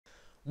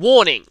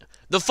Warning!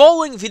 The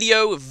following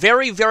video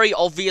very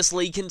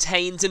obviously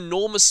contains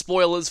enormous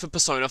spoilers for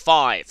Persona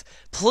 5.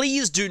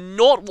 Please do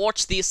not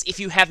watch this if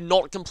you have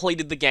not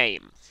completed the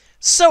game.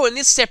 So in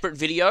this separate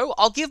video,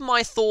 I'll give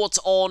my thoughts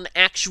on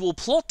actual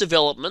plot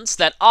developments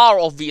that are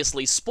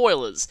obviously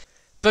spoilers.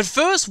 But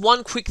first,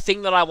 one quick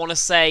thing that I want to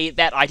say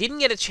that I didn't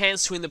get a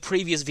chance to in the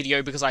previous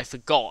video because I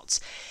forgot.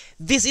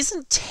 This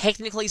isn't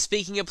technically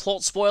speaking a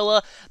plot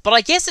spoiler, but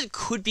I guess it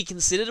could be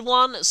considered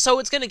one, so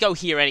it's going to go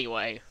here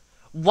anyway.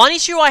 One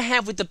issue I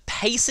have with the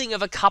pacing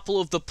of a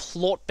couple of the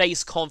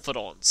plot-based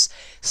confidants,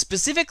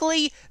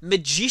 specifically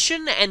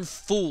Magician and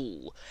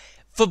Fool.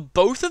 For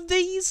both of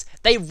these,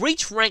 they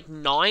reach rank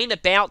 9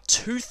 about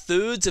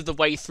 2/3 of the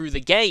way through the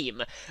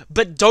game,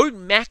 but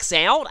don't max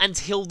out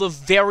until the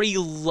very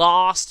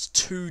last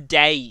 2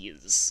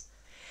 days.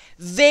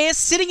 They're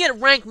sitting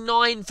at rank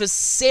 9 for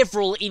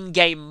several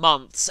in-game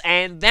months,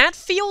 and that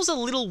feels a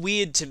little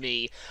weird to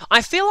me.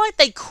 I feel like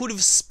they could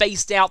have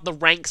spaced out the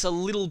ranks a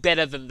little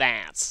better than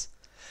that.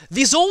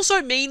 This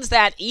also means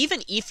that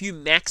even if you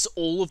max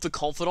all of the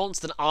confidants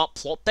that aren't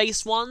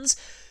plot-based ones,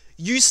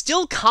 you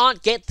still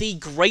can't get the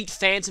Great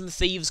Phantom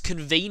Thieves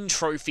Convene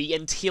trophy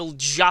until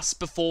just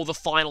before the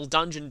final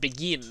dungeon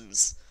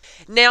begins.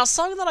 Now,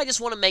 something that I just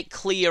want to make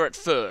clear at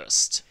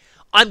first.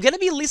 I'm going to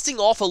be listing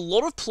off a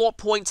lot of plot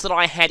points that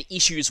I had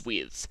issues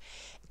with.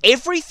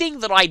 Everything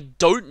that I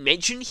don't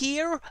mention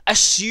here,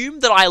 assume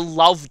that I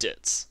loved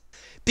it.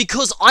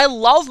 Because I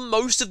love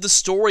most of the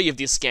story of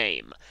this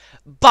game,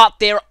 but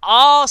there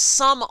are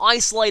some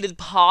isolated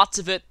parts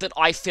of it that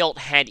I felt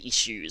had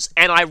issues,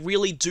 and I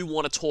really do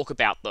want to talk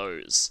about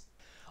those.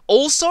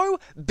 Also,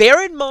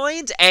 bear in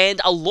mind, and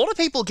a lot of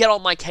people get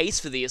on my case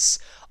for this,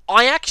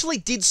 I actually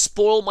did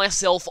spoil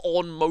myself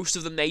on most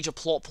of the major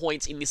plot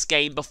points in this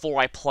game before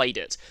I played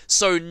it,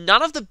 so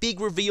none of the big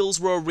reveals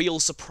were a real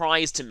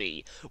surprise to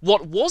me.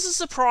 What was a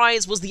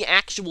surprise was the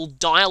actual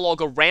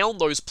dialogue around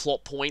those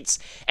plot points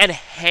and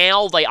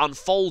how they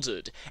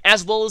unfolded,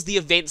 as well as the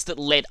events that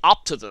led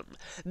up to them.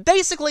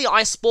 Basically,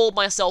 I spoiled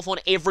myself on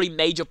every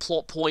major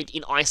plot point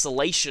in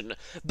isolation,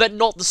 but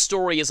not the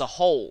story as a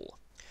whole.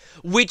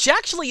 Which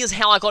actually is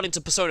how I got into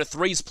Persona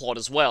 3's plot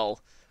as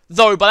well.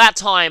 Though, by that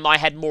time, I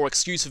had more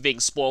excuse for being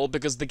spoiled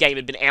because the game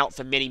had been out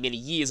for many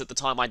years at the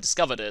time I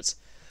discovered it.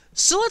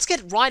 So let's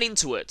get right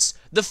into it.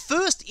 The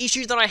first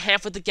issue that I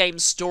have with the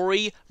game's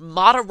story,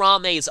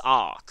 Madarame's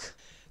arc.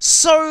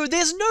 So,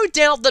 there's no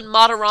doubt that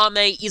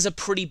Madarame is a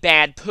pretty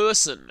bad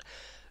person.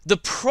 The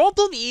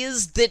problem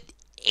is that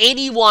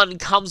anyone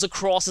comes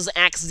across as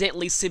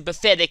accidentally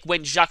sympathetic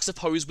when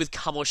juxtaposed with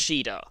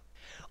Kamoshida.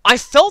 I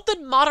felt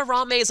that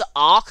Madarame's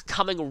arc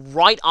coming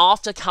right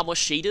after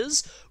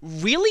Kamoshida's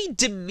really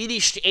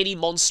diminished any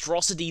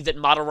monstrosity that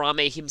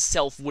Madarame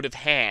himself would have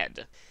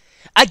had.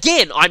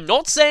 Again, I'm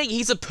not saying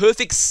he's a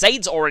perfect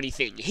saint or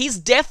anything, he's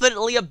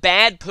definitely a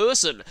bad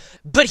person,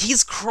 but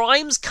his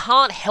crimes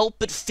can't help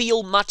but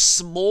feel much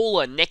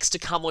smaller next to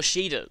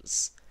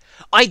Kamoshida's.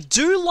 I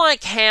do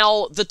like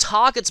how the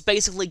targets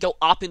basically go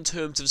up in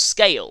terms of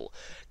scale.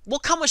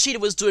 What Kamoshida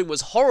was doing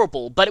was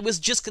horrible, but it was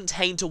just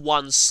contained to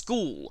one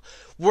school,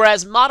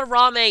 whereas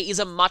Madarame is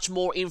a much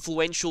more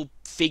influential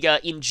figure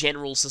in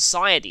general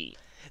society.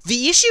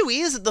 The issue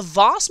is that the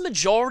vast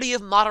majority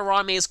of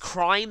Madarame's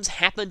crimes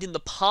happened in the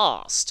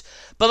past.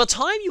 By the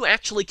time you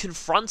actually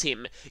confront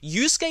him,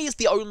 Yusuke is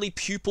the only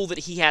pupil that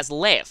he has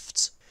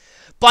left.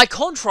 By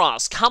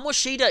contrast,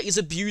 Kamoshida is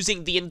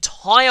abusing the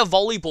entire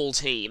volleyball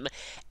team,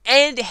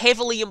 and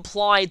heavily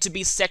implied to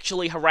be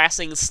sexually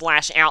harassing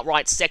 /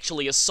 outright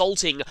sexually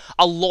assaulting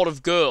a lot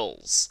of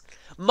girls.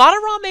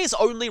 Madarame's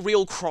only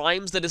real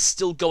crimes that are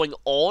still going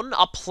on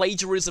are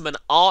plagiarism and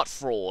art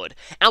fraud,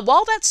 and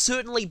while that's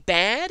certainly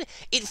bad,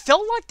 it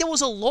felt like there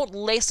was a lot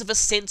less of a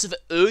sense of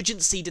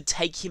urgency to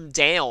take him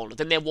down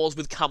than there was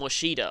with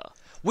Kamoshida.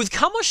 With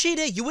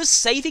Kamoshida, you were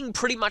saving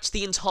pretty much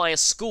the entire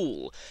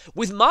school.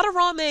 With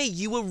Madarame,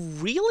 you were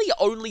really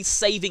only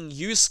saving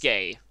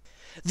Yusuke.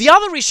 The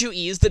other issue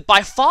is that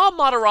by far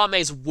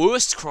Madarame's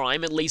worst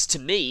crime, at least to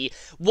me,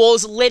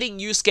 was letting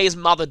Yusuke's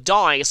mother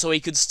die so he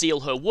could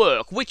steal her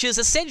work, which is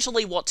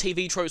essentially what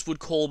TV tropes would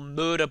call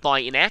murder by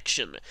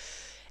inaction.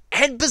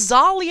 And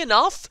bizarrely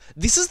enough,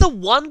 this is the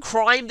one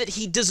crime that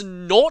he does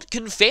not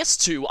confess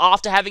to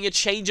after having a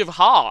change of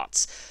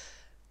heart,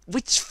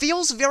 which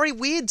feels very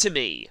weird to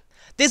me.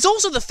 There's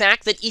also the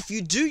fact that if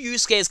you do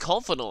Yusuke's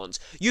confidant,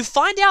 you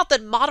find out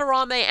that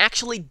Madarame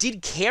actually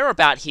did care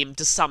about him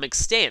to some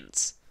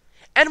extent.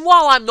 And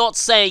while I'm not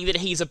saying that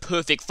he's a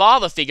perfect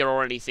father figure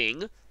or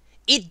anything,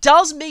 it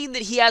does mean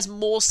that he has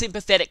more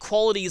sympathetic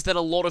qualities than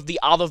a lot of the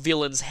other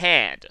villains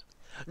had.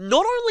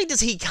 Not only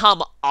does he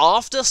come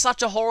after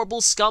such a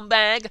horrible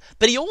scumbag,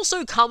 but he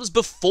also comes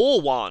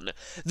before one.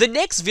 The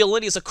next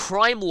villain is a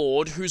crime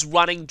lord who's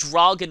running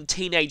drug and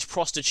teenage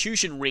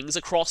prostitution rings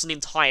across an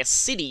entire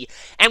city,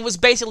 and was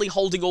basically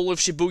holding all of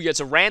Shibuya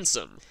to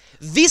ransom.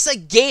 This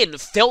again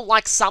felt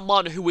like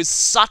someone who was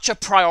such a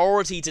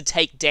priority to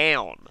take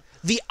down.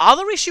 The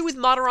other issue with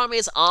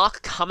Madarame's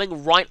arc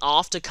coming right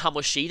after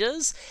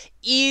Kamoshida's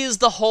is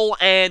the whole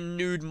Anne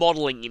nude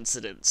modeling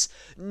incident.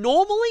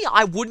 Normally,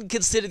 I wouldn't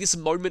consider this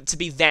moment to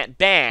be that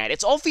bad.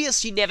 It's obvious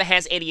she never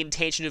has any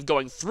intention of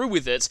going through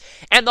with it,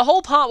 and the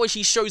whole part where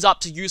she shows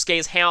up to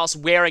Yusuke's house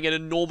wearing an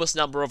enormous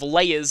number of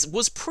layers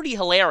was pretty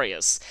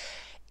hilarious.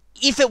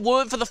 If it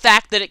weren't for the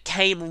fact that it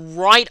came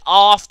right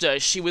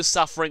after she was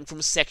suffering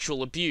from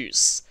sexual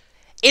abuse.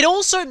 It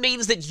also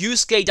means that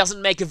Yusuke doesn't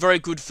make a very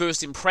good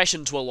first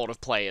impression to a lot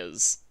of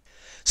players.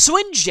 So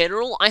in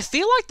general, I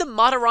feel like the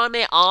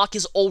Madarame arc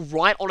is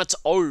alright on its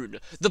own.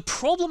 The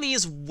problem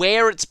is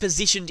where it's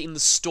positioned in the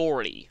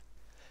story.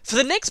 For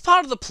the next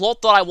part of the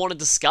plot that I want to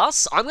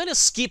discuss, I'm going to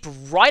skip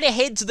right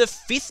ahead to the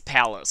 5th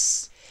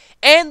palace.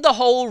 And the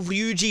whole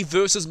Ryuji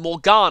versus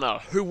Morgana,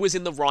 who was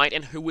in the right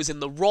and who was in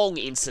the wrong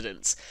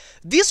incident.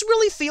 This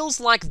really feels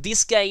like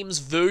this game's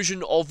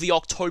version of the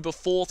October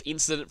 4th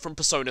incident from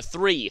Persona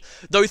 3,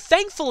 though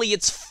thankfully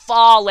it's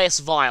far less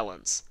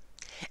violent.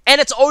 And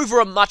it's over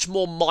a much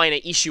more minor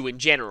issue in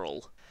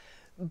general.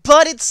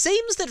 But it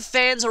seems that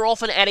fans are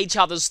often at each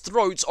other's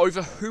throats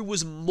over who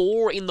was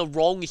more in the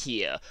wrong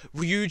here,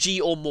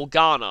 Ryuji or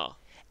Morgana.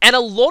 And a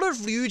lot of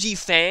Ryuji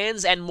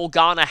fans and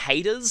Morgana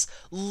haters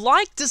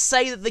like to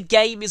say that the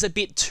game is a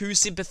bit too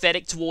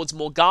sympathetic towards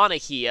Morgana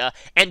here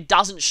and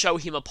doesn't show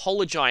him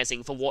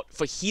apologizing for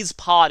his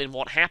part in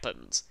what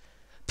happened.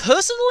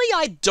 Personally,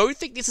 I don't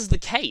think this is the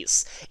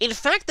case. In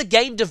fact, the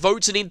game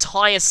devotes an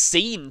entire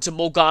scene to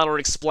Morgana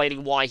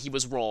explaining why he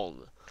was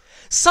wrong.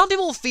 Some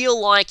people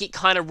feel like it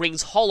kind of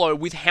rings hollow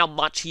with how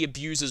much he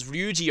abuses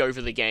Ryuji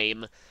over the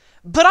game.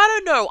 But I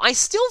don't know, I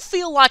still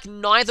feel like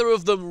neither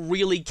of them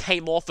really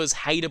came off as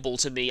hateable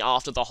to me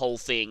after the whole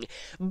thing.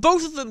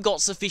 Both of them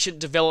got sufficient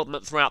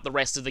development throughout the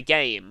rest of the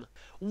game.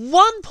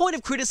 One point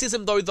of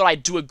criticism, though, that I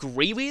do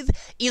agree with,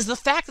 is the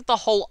fact that the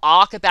whole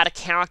arc about a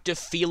character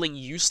feeling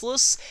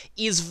useless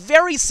is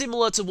very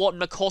similar to what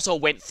Makoto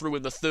went through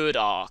in the 3rd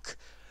arc.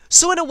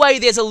 So in a way,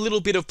 there's a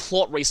little bit of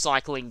plot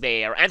recycling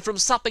there, and from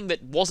something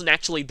that wasn't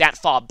actually that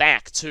far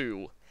back,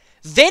 too.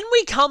 Then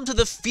we come to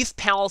the 5th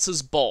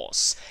palace's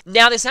boss.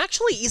 Now, this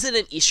actually isn't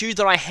an issue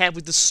that I have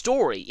with the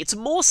story, it's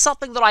more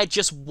something that I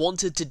just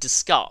wanted to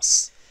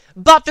discuss.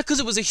 But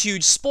because it was a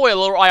huge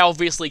spoiler, I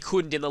obviously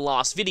couldn't in the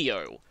last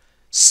video.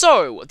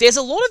 So, there's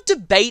a lot of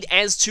debate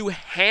as to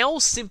how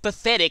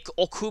sympathetic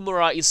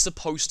Okumura is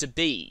supposed to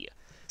be.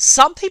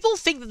 Some people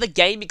think that the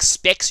game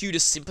expects you to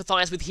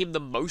sympathize with him the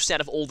most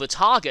out of all the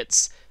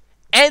targets,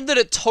 and that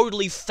it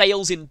totally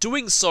fails in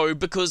doing so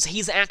because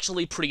he's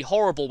actually pretty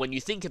horrible when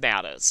you think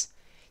about it.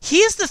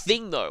 Here's the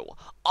thing though,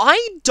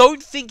 I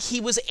don't think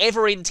he was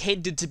ever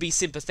intended to be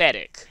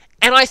sympathetic.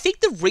 And I think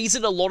the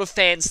reason a lot of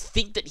fans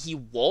think that he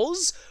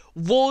was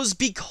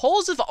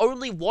because of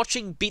only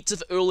watching bits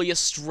of earlier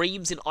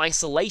streams in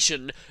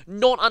isolation,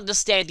 not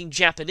understanding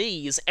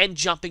Japanese, and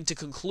jumping to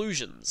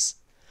conclusions.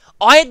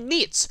 I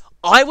admit,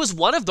 I was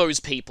one of those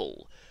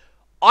people.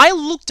 I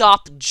looked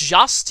up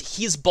just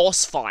his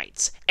boss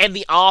fight, and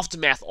the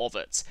aftermath of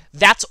it.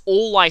 That's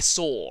all I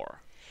saw.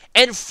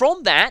 And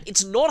from that,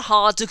 it's not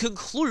hard to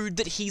conclude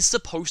that he's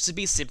supposed to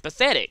be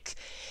sympathetic.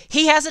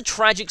 He has a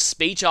tragic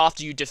speech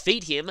after you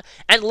defeat him,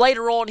 and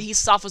later on he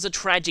suffers a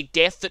tragic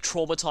death that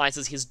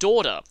traumatizes his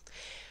daughter.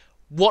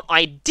 What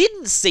I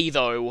didn't see,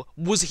 though,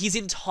 was his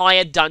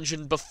entire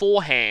dungeon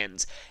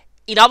beforehand.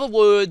 In other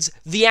words,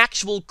 the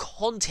actual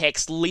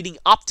context leading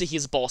up to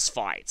his boss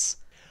fight.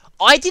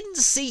 I didn't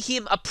see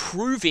him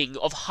approving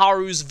of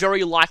Haru's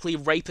very likely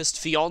rapist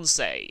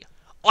fiancée.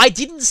 I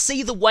didn't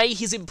see the way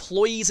his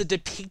employees are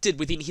depicted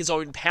within his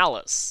own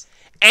palace.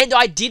 And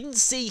I didn't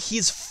see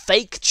his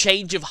fake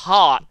change of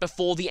heart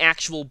before the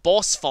actual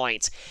boss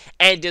fight.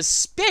 And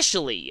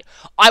especially,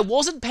 I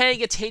wasn't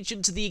paying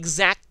attention to the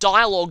exact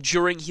dialogue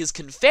during his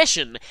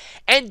confession,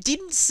 and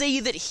didn't see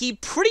that he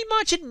pretty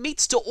much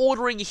admits to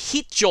ordering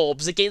hit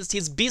jobs against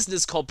his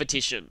business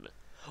competition.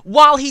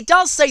 While he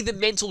does say that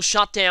mental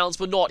shutdowns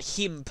were not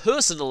him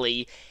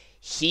personally,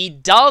 he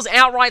does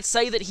outright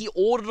say that he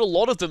ordered a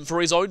lot of them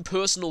for his own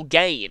personal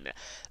gain.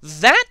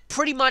 That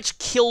pretty much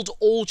killed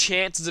all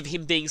chances of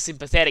him being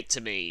sympathetic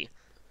to me.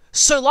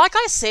 So like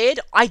I said,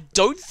 I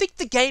don't think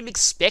the game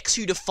expects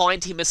you to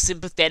find him a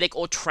sympathetic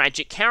or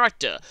tragic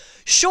character.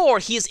 Sure,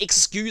 his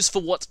excuse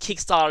for what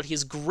kickstarted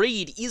his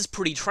greed is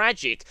pretty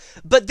tragic,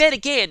 but then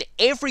again,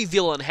 every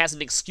villain has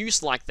an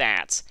excuse like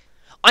that.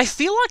 I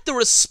feel like the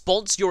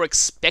response you're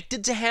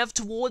expected to have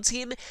towards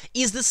him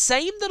is the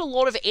same that a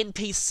lot of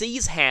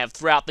NPCs have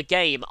throughout the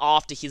game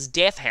after his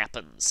death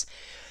happens.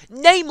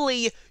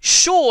 Namely,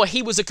 sure,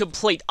 he was a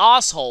complete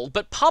asshole,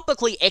 but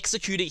publicly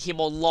executing him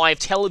on live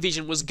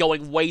television was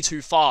going way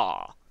too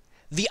far.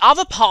 The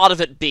other part of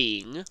it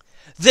being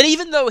that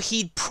even though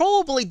he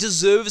probably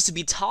deserves to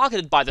be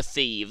targeted by the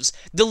thieves,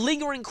 the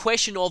lingering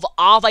question of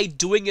are they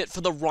doing it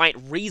for the right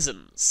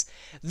reasons?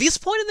 This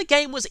point in the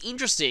game was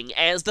interesting,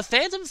 as the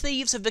Phantom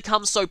Thieves have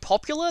become so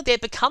popular, they're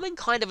becoming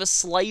kind of a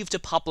slave to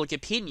public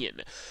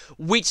opinion,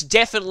 which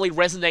definitely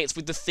resonates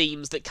with the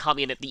themes that come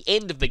in at the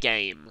end of the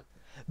game.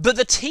 But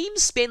the team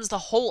spends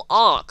the whole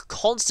arc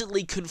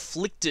constantly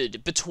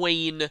conflicted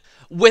between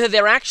whether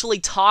they're actually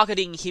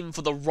targeting him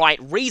for the right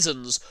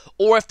reasons,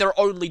 or if they're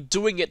only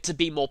doing it to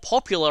be more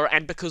popular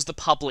and because the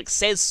public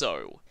says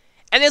so.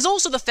 And there's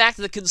also the fact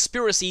that the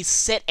conspiracy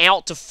set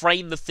out to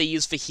frame the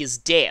thieves for his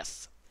death.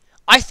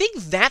 I think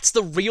that's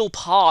the real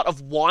part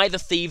of why the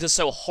thieves are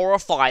so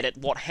horrified at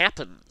what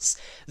happens.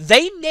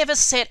 They never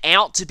set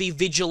out to be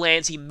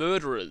vigilante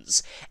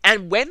murderers,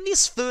 and when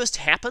this first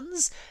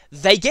happens,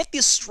 they get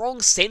this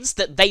strong sense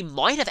that they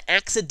might have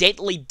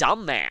accidentally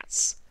done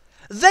that.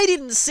 They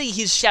didn't see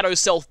his shadow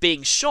self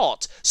being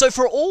shot, so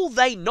for all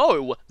they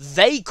know,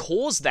 they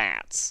caused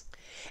that.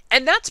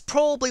 And that's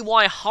probably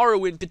why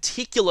Haru in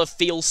particular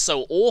feels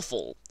so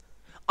awful.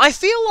 I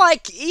feel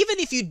like, even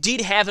if you did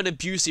have an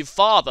abusive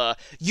father,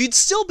 you'd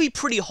still be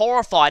pretty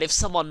horrified if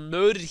someone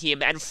murdered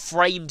him and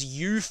framed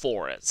you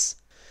for it.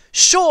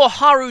 Sure,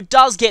 Haru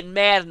does get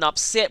mad and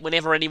upset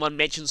whenever anyone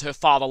mentions her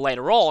father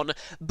later on,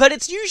 but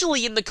it's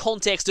usually in the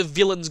context of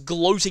villains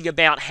gloating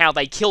about how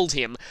they killed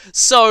him,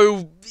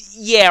 so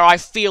yeah, I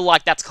feel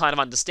like that's kind of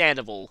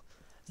understandable.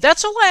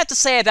 That's all I have to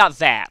say about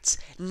that.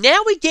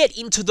 Now we get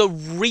into the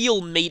real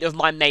meat of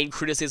my main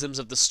criticisms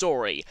of the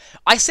story.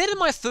 I said in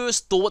my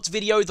first thoughts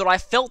video that I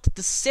felt that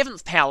the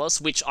 7th Palace,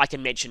 which I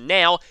can mention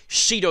now,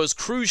 Shido's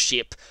cruise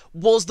ship,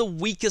 was the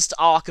weakest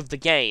arc of the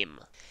game.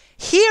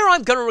 Here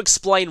I'm going to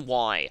explain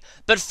why,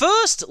 but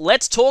first,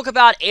 let's talk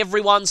about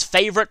everyone's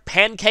favourite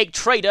pancake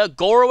trader,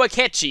 Goro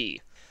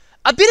Akechi.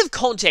 A bit of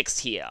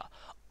context here.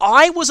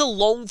 I was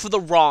along for the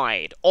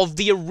ride of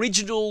the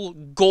original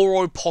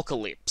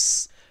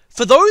Goropocalypse.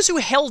 For those who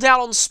held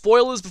out on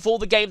spoilers before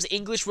the game's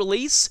English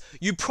release,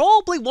 you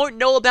probably won't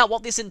know about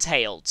what this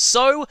entailed,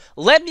 so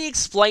let me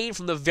explain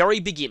from the very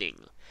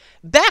beginning.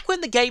 Back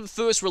when the game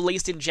first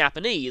released in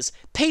Japanese,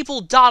 people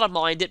data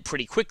mined it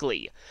pretty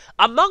quickly.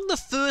 Among the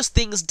first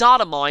things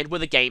data mined were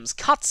the game's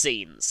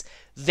cutscenes.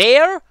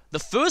 There, the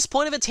first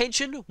point of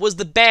attention was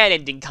the bad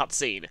ending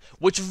cutscene,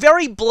 which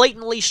very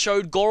blatantly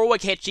showed Goro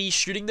Akechi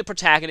shooting the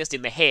protagonist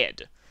in the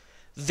head.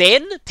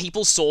 Then,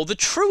 people saw the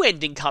true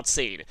ending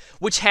cutscene,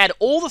 which had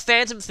all the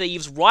Phantom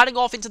Thieves riding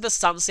off into the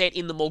sunset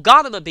in the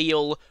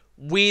Morgana-mobile,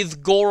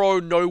 with Goro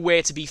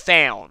nowhere to be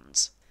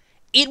found.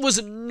 It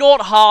was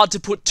not hard to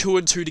put 2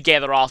 and 2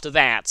 together after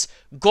that.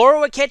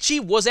 Goro Akechi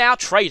was our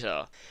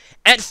traitor.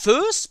 At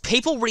first,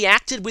 people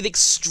reacted with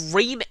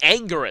extreme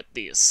anger at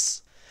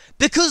this,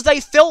 because they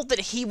felt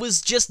that he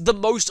was just the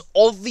most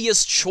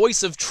obvious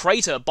choice of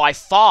traitor by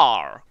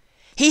far.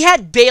 He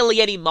had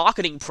barely any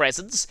marketing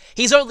presence,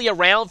 he's only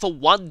around for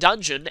one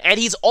dungeon, and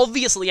he's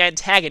obviously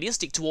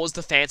antagonistic towards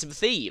the Phantom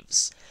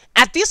Thieves.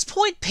 At this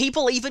point,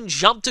 people even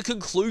jumped to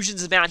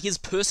conclusions about his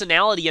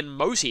personality and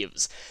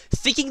motives,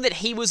 thinking that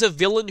he was a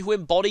villain who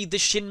embodied the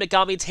Shin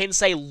Megami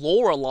Tensei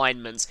lore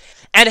alignment,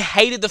 and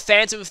hated the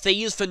Phantom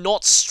Thieves for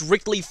not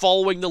strictly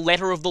following the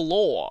letter of the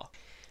lore.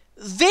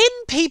 Then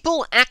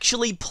people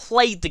actually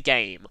played the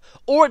game,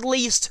 or at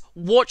least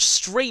watched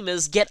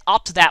streamers get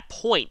up to that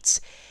point.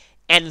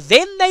 And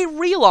then they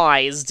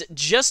realized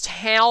just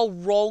how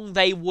wrong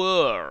they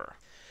were.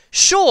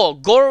 Sure,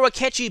 Goro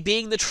Akechi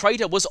being the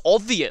traitor was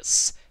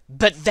obvious,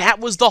 but that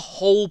was the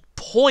whole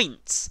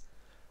point.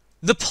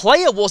 The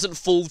player wasn't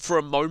fooled for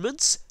a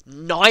moment,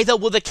 neither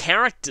were the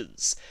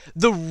characters.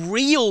 The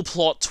real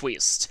plot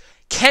twist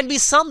can be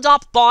summed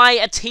up by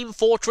a Team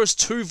Fortress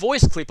 2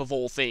 voice clip of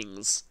all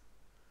things.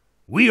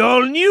 We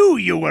all knew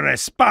you were a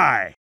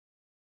spy.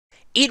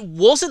 It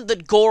wasn't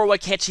that Goro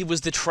Akechi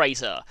was the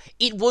traitor,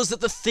 it was that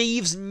the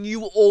thieves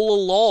knew all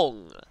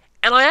along.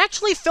 And I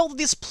actually felt that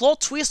this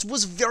plot twist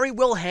was very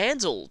well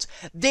handled.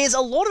 There's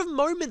a lot of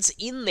moments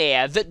in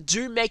there that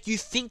do make you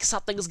think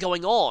something's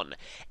going on,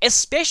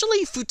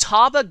 especially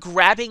Futaba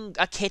grabbing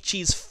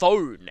Akechi's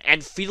phone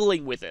and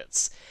fiddling with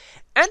it.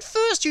 At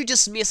first you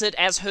dismiss it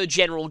as her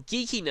general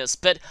geekiness,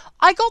 but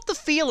I got the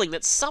feeling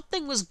that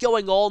something was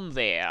going on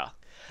there.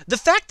 The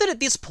fact that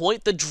at this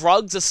point the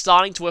drugs are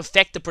starting to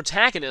affect the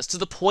protagonist to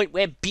the point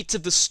where bits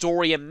of the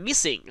story are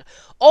missing,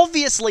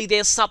 obviously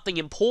there's something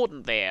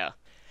important there.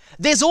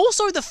 There's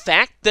also the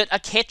fact that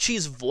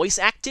Akechi's voice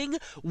acting,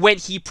 when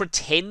he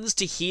pretends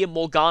to hear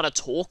Morgana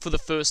talk for the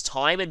first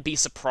time and be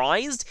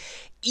surprised,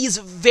 is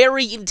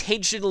very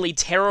intentionally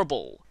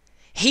terrible.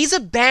 He's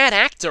a bad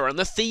actor and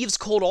the thieves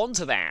caught on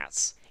to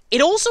that. It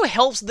also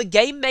helps the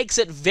game makes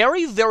it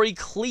very, very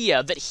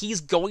clear that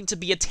he's going to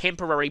be a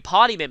temporary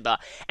party member,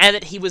 and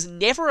that he was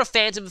never a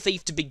Phantom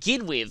Thief to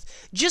begin with,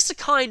 just a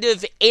kind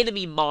of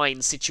enemy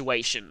mine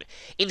situation.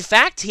 In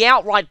fact, he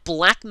outright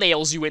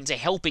blackmails you into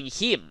helping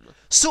him.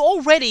 So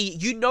already,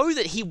 you know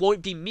that he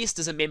won't be missed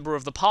as a member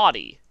of the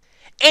party.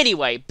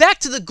 Anyway, back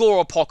to the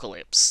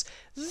Goropocalypse.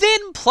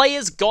 Then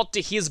players got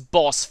to his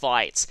boss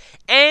fight,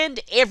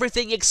 and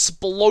everything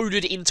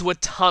exploded into a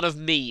ton of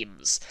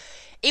memes.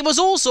 It was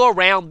also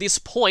around this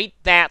point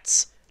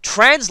that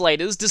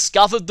translators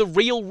discovered the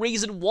real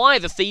reason why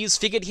the thieves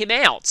figured him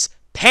out.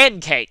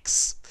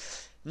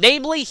 Pancakes.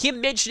 Namely,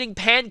 him mentioning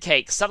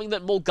pancakes, something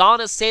that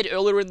Morgana said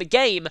earlier in the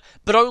game,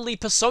 but only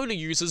Persona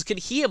users can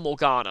hear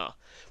Morgana,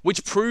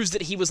 which proves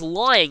that he was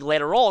lying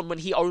later on when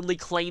he only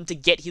claimed to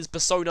get his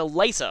persona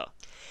later.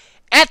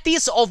 At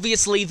this,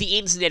 obviously, the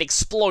internet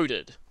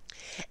exploded.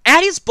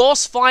 At his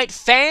boss fight,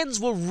 fans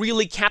were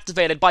really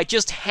captivated by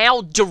just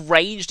how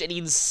deranged and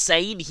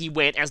insane he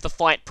went as the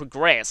fight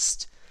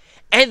progressed.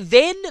 And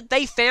then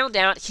they found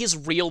out his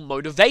real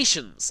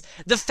motivations.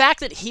 The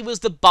fact that he was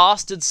the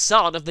bastard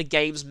son of the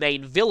game's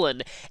main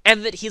villain,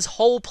 and that his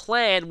whole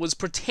plan was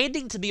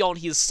pretending to be on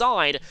his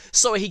side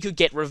so he could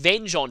get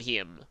revenge on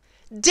him.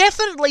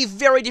 Definitely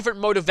very different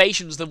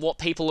motivations than what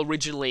people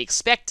originally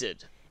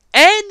expected.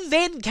 And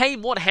then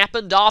came what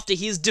happened after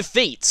his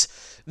defeat.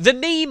 The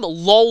meme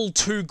LOL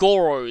 2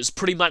 Goros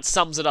pretty much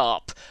sums it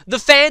up. The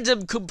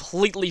fandom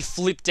completely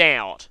flipped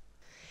out.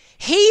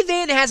 He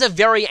then has a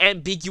very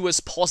ambiguous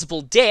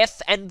possible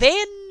death, and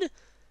then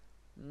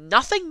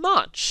nothing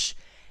much.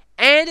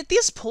 And at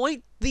this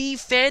point, the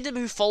fandom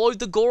who followed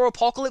the Goro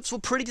apocalypse were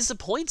pretty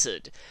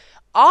disappointed.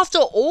 After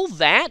all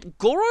that,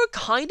 Goro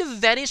kind of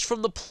vanished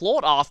from the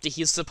plot after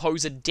his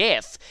supposed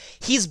death.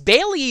 He's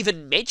barely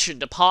even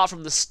mentioned apart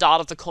from the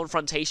start of the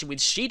confrontation with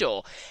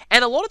Shido,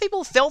 and a lot of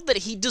people felt that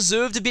he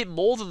deserved a bit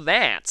more than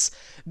that,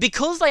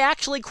 because they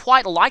actually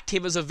quite liked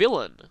him as a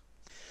villain.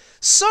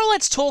 So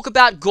let's talk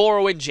about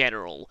Goro in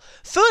general.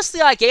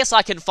 Firstly, I guess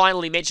I can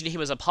finally mention him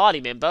as a party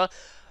member.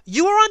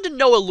 You are under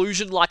no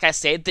illusion, like I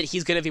said, that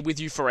he's going to be with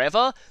you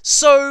forever,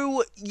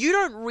 so you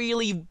don't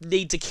really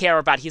need to care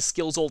about his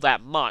skills all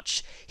that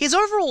much. His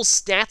overall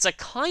stats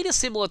are kinda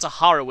similar to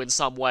Haru in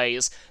some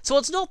ways, so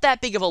it's not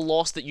that big of a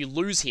loss that you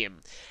lose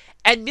him.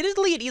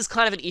 Admittedly, it is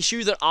kind of an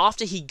issue that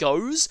after he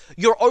goes,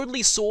 your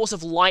only source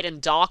of light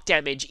and dark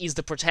damage is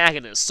the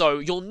protagonist, so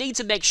you'll need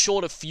to make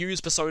sure to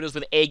fuse personas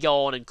with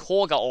Aegon and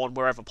Korga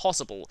wherever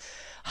possible.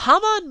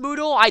 Hama and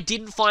Mudo I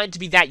didn't find to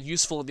be that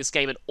useful in this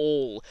game at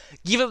all,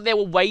 given there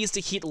were ways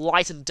to hit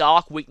light and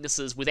dark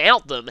weaknesses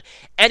without them,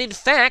 and in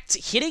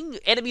fact, hitting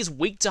enemies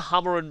weak to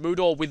Hama and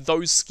Mudo with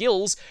those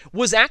skills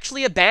was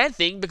actually a bad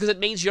thing because it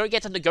means you don't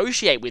get to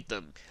negotiate with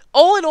them.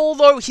 All in all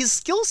though, his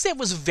skill set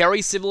was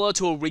very similar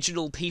to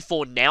original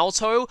P4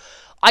 Naoto.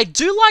 I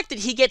do like that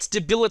he gets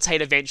Debilitate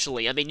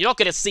eventually. I mean, you're not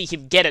going to see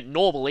him get it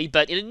normally,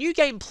 but in a New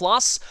Game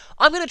Plus,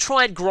 I'm going to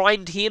try and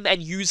grind him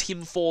and use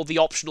him for the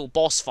optional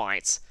boss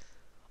fight.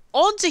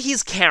 On to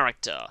his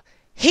character.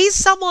 He's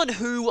someone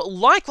who,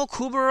 like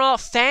Okumura,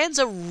 fans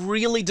are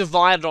really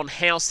divided on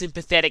how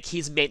sympathetic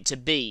he's meant to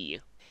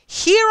be.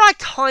 Here I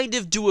kind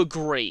of do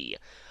agree.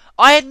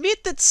 I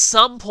admit that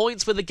some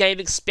points where the game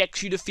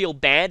expects you to feel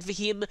bad for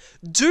him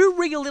do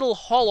ring a little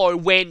hollow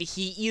when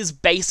he is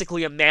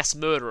basically a mass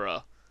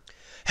murderer,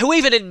 who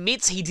even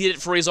admits he did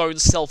it for his own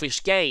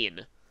selfish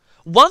gain.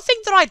 One thing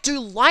that I do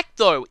like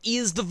though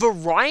is the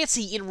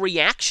variety in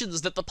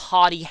reactions that the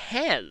party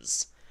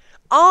has.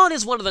 Ann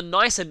is one of the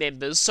nicer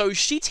members, so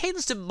she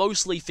tends to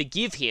mostly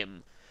forgive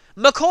him.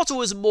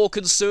 Makoto is more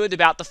concerned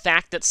about the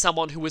fact that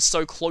someone who was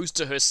so close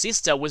to her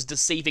sister was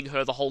deceiving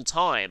her the whole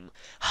time.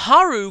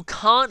 Haru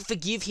can't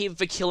forgive him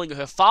for killing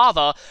her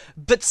father,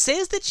 but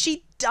says that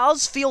she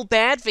does feel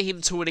bad for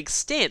him to an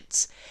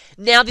extent.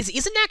 Now, this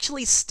isn't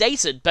actually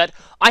stated, but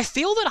I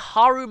feel that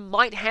Haru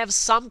might have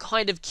some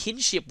kind of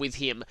kinship with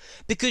him,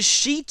 because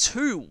she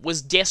too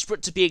was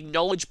desperate to be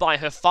acknowledged by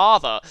her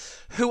father,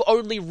 who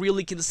only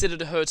really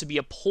considered her to be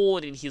a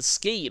pawn in his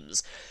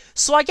schemes.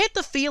 So I get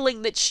the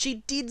feeling that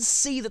she did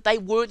see that they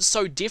weren't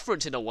so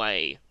different in a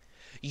way.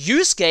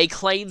 Yusuke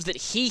claims that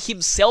he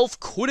himself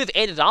could have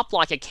ended up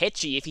like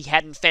Akechi if he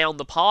hadn't found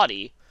the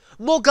party.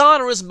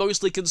 Morgana is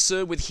mostly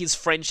concerned with his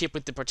friendship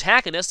with the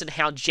protagonist and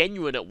how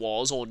genuine it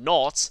was, or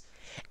not.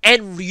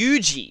 And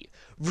Ryuji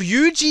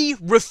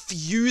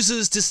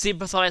refuses to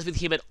sympathize with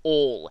him at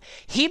all.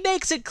 He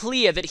makes it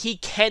clear that he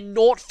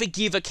cannot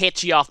forgive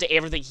Akechi after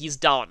everything he's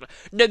done,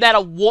 no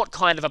matter what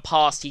kind of a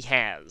past he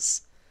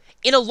has.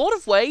 In a lot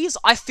of ways,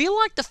 I feel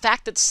like the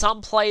fact that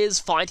some players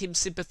find him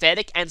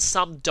sympathetic and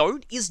some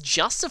don't is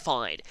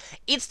justified.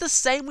 It's the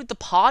same with the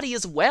party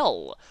as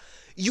well.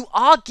 You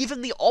are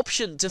given the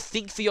option to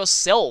think for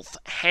yourself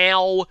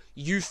how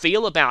you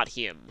feel about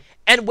him,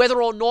 and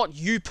whether or not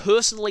you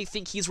personally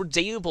think he's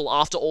redeemable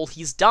after all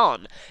he's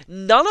done.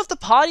 None of the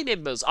party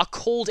members are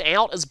called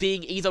out as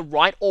being either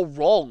right or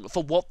wrong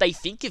for what they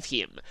think of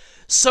him,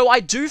 so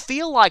I do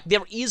feel like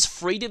there is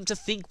freedom to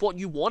think what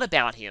you want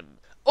about him.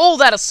 All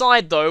that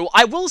aside though,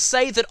 I will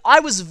say that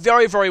I was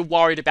very, very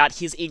worried about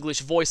his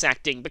English voice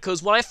acting,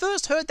 because when I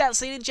first heard that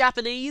scene in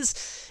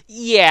Japanese,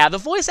 yeah, the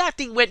voice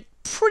acting went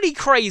pretty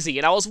crazy,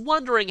 and I was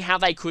wondering how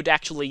they could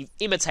actually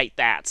imitate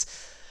that.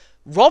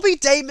 Robbie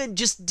Daymond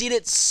just did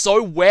it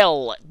so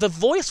well. The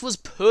voice was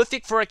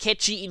perfect for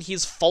Akechi in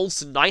his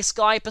false nice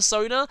guy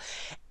persona,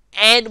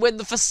 and when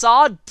the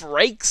facade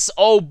breaks,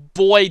 oh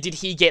boy did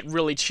he get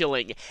really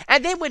chilling.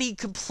 And then when he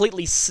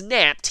completely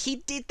snapped, he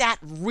did that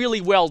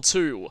really well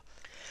too.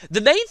 The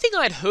main thing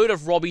I'd heard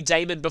of Robbie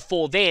Daymond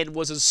before then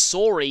was as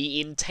Sori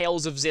in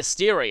Tales of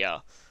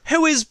Zestiria,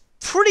 who is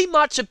pretty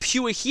much a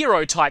pure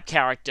hero type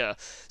character,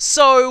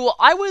 so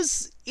I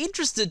was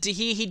interested to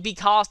hear he'd be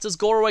cast as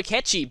Goro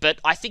Akechi, but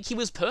I think he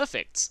was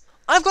perfect.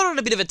 I've gone on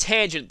a bit of a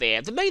tangent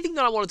there. The main thing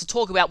that I wanted to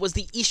talk about was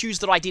the issues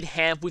that I did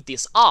have with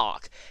this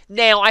arc.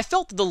 Now, I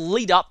felt that the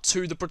lead up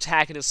to the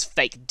protagonist's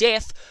fake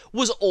death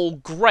was all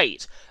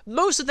great.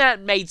 Most of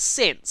that made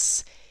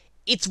sense.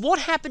 It's what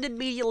happened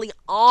immediately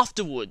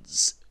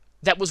afterwards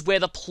that was where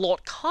the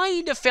plot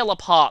kind of fell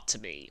apart to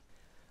me.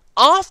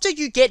 After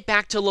you get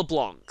back to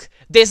LeBlanc,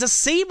 there's a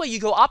scene where you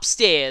go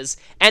upstairs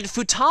and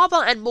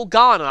Futaba and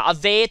Morgana are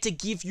there to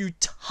give you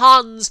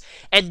tons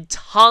and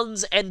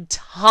tons and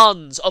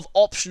tons of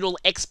optional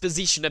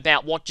exposition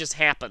about what just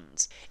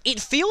happened. It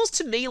feels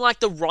to me like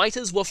the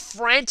writers were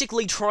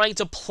frantically trying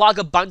to plug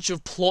a bunch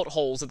of plot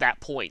holes at that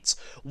point.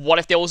 What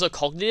if there was a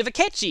cognitive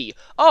Akechi?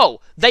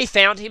 Oh, they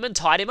found him and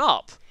tied him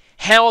up.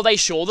 How are they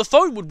sure the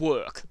phone would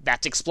work?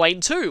 That's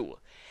explained too.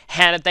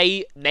 How did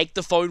they make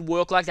the phone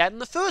work like that in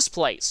the first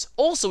place?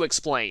 Also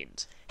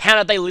explained. How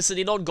did they listen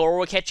in on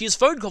Goro Akechi's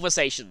phone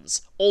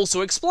conversations?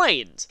 Also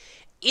explained.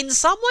 In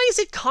some ways,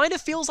 it kind of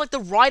feels like the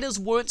writers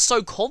weren't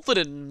so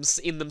confident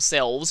in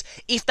themselves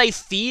if they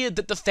feared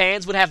that the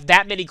fans would have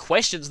that many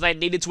questions and they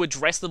needed to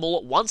address them all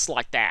at once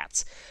like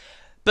that.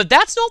 But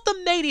that's not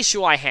the main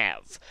issue I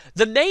have.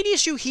 The main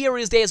issue here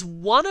is there's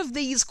one of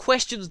these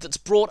questions that's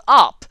brought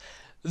up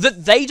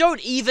that they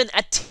don't even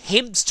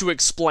attempt to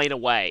explain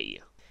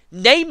away.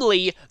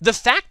 Namely, the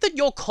fact that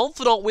your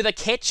confidant with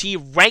Akechi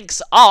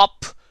ranks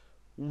up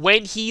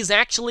when he's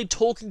actually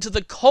talking to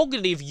the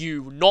cognitive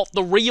you, not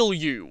the real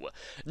you.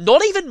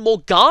 Not even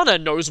Morgana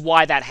knows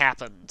why that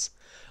happened.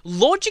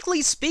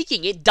 Logically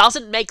speaking, it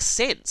doesn't make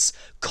sense.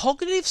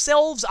 Cognitive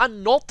selves are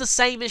not the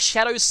same as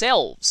shadow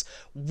selves.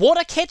 What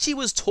Akechi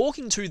was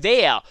talking to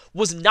there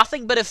was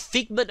nothing but a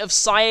figment of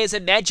Saya's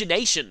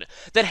imagination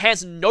that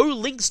has no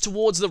links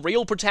towards the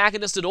real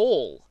protagonist at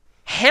all.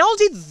 How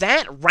did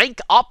that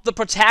rank up the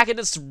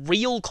protagonist's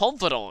real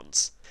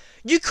confidant?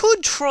 You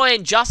could try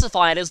and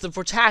justify it as the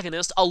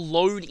protagonist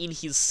alone in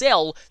his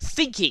cell,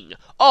 thinking,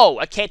 oh,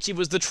 Akechi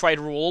was the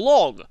traitor all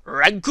along,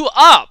 rank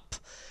up!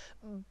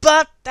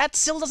 But that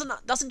still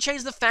doesn't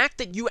change the fact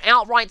that you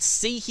outright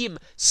see him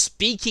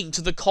speaking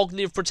to the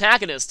cognitive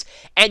protagonist,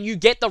 and you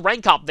get the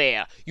rank up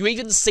there. You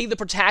even see the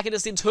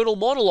protagonist's internal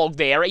monologue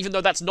there, even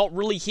though that's not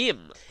really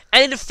him.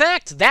 And in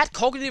fact, that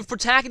cognitive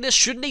protagonist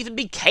shouldn't even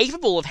be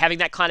capable of having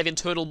that kind of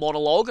internal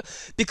monologue,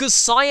 because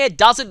Saya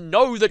doesn't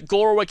know that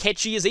Goro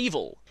Akechi is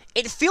evil.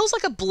 It feels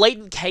like a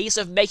blatant case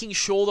of making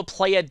sure the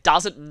player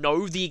doesn't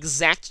know the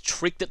exact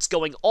trick that's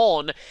going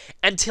on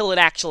until it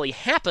actually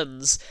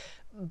happens,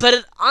 but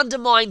it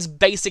undermines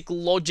basic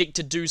logic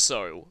to do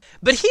so.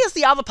 But here's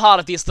the other part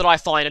of this that I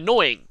find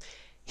annoying.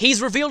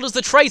 He's revealed as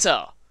the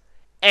traitor,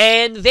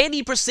 and then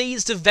he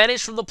proceeds to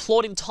vanish from the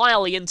plot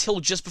entirely until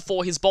just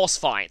before his boss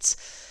fight.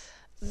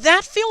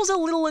 That feels a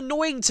little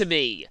annoying to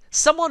me.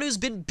 Someone who's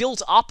been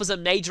built up as a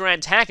major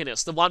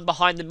antagonist, the one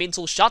behind the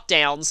mental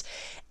shutdowns,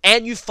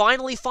 and you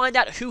finally find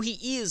out who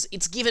he is,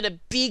 it's given a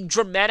big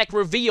dramatic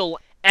reveal,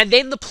 and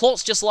then the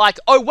plot's just like,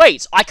 oh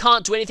wait, I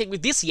can't do anything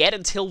with this yet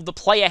until the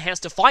player has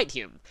to fight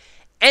him.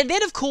 And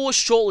then of course,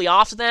 shortly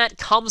after that,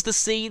 comes the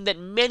scene that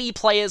many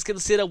players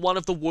consider one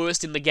of the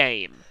worst in the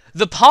game.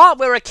 The part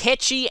where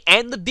Akechi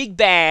and the Big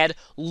Bad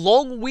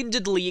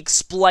long-windedly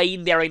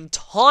explain their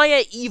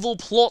entire evil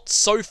plot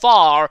so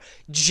far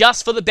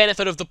just for the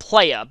benefit of the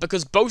player,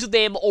 because both of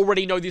them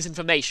already know this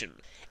information.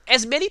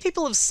 As many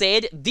people have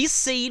said, this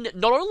scene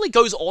not only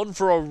goes on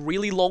for a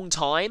really long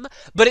time,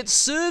 but it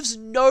serves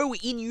no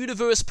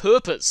in-universe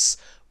purpose.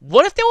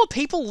 What if there were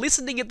people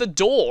listening at the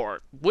door?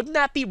 Wouldn't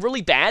that be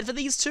really bad for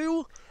these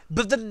two?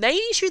 But the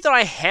main issue that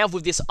I have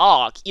with this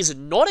arc is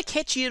not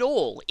Akechi at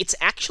all, it's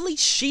actually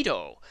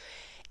Shido.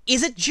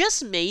 Is it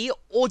just me,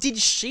 or did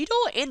Shido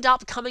end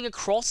up coming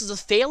across as a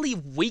fairly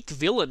weak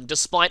villain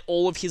despite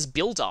all of his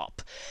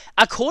build-up?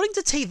 According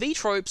to TV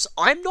tropes,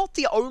 I'm not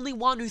the only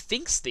one who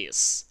thinks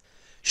this.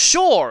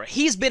 Sure,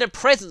 he's been a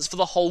presence for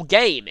the whole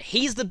game.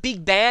 He's the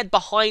big bad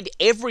behind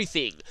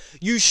everything.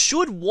 You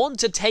should want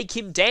to take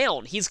him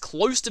down. He's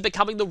close to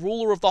becoming the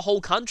ruler of the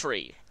whole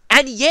country.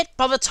 And yet,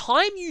 by the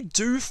time you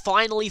do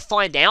finally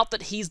find out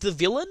that he's the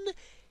villain,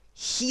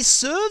 he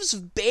serves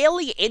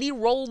barely any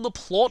role in the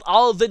plot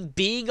other than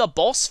being a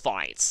boss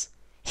fight.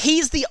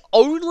 He's the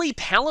only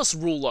palace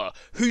ruler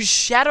whose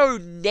shadow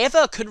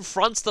never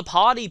confronts the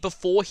party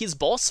before his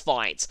boss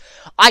fight.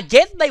 I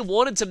get they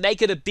wanted to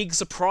make it a big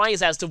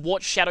surprise as to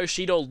what Shadow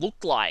Shido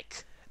looked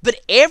like, but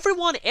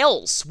everyone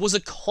else was a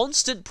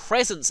constant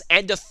presence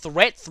and a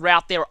threat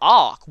throughout their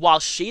arc, while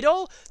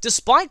Shido,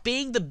 despite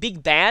being the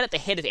big bad at the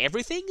head of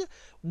everything,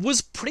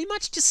 was pretty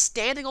much just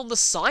standing on the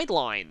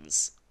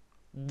sidelines,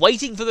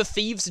 waiting for the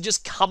thieves to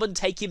just come and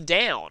take him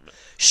down.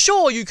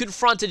 Sure, you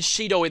confronted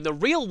Shido in the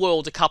real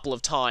world a couple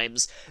of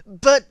times,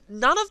 but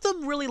none of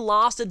them really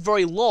lasted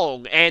very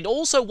long, and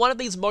also one of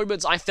these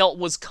moments I felt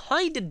was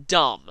kinda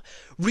dumb.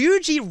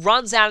 Ryuji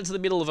runs out into the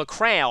middle of a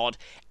crowd,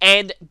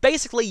 and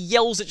basically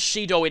yells at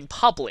Shido in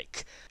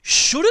public.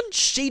 Shouldn't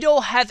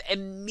Shido have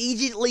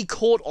immediately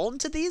caught on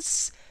to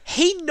this?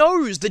 He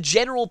knows the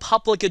general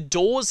public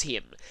adores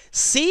him.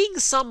 Seeing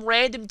some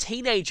random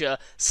teenager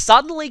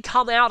suddenly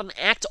come out and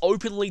act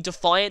openly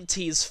defiant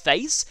to his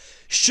face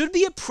should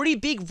be a pretty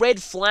big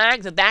red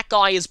flag that that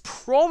guy is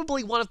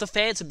probably one of the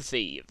Phantom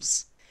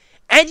Thieves.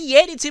 And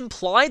yet it's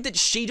implied that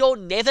Shidor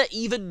never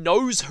even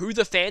knows who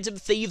the Phantom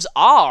Thieves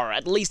are,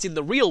 at least in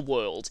the real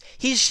world.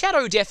 His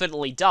shadow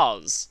definitely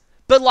does.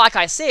 But like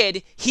I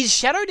said, his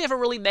shadow never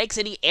really makes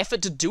any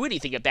effort to do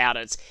anything about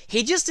it.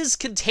 He just is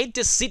content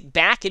to sit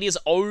back in his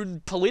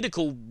own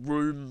political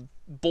room,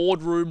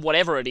 boardroom,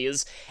 whatever it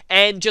is,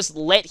 and just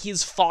let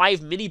his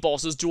 5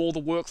 mini-bosses do all the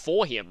work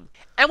for him.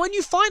 And when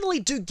you finally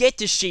do get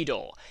to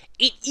Shidor,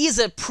 it is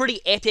a pretty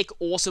epic,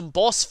 awesome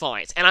boss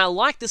fight, and I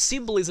like the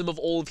symbolism of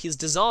all of his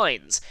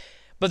designs.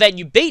 But then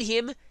you beat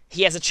him,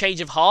 he has a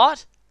change of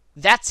heart,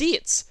 that's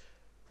it.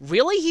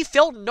 Really, he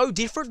felt no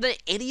different than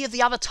any of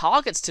the other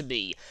targets to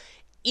me.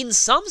 In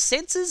some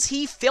senses,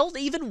 he felt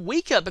even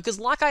weaker because,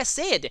 like I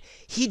said,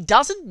 he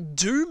doesn't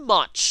do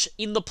much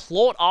in the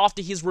plot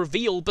after his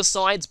reveal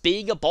besides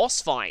being a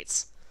boss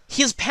fight.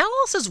 His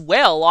powers as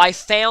well, I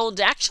found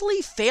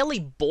actually fairly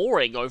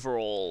boring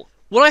overall.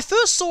 When I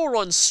first saw her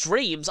on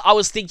streams, I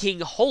was thinking,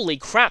 holy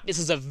crap, this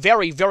is a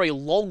very, very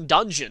long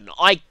dungeon.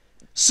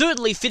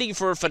 Certainly fitting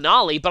for a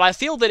finale, but I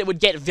feel that it would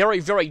get very,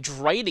 very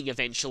draining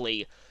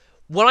eventually.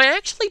 When I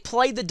actually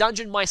played the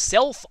dungeon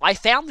myself, I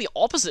found the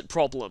opposite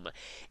problem.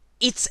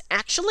 It's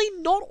actually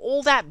not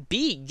all that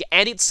big,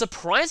 and it's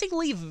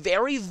surprisingly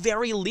very,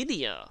 very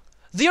linear.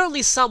 The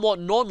only somewhat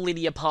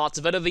non-linear parts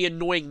of it are the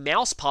annoying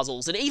mouse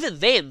puzzles, and even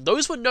then,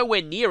 those were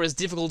nowhere near as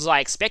difficult as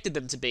I expected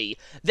them to be.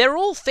 They're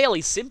all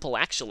fairly simple,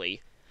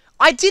 actually.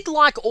 I did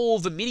like all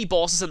of the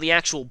mini-bosses and the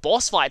actual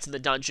boss fights in the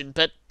dungeon,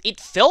 but it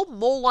felt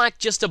more like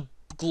just a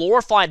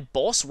glorified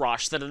boss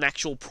rush than an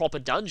actual proper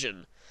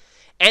dungeon.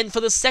 And for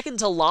the second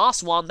to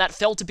last one, that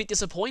felt a bit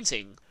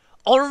disappointing.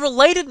 On a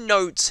related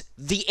note,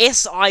 the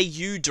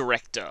SIU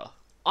director.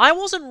 I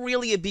wasn't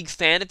really a big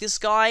fan of this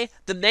guy,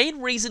 the main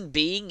reason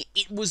being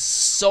it was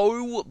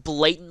so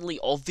blatantly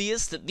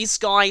obvious that this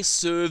guy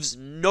serves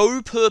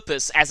no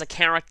purpose as a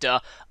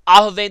character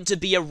other than to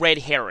be a red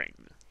herring.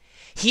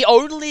 He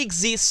only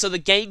exists so the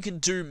game can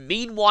do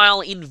meanwhile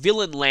in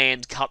Villain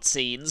Land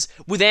cutscenes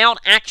without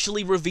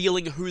actually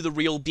revealing who the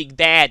real big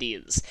bad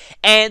is,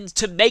 and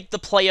to make the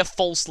player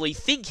falsely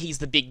think he's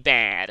the big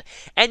bad,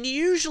 and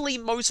usually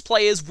most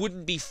players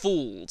wouldn't be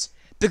fooled.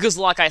 Because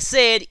like I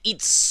said,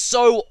 it's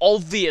so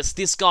obvious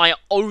this guy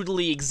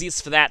only exists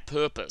for that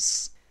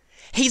purpose.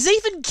 He's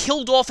even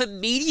killed off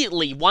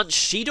immediately once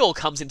Shidor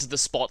comes into the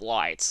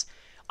spotlight.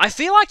 I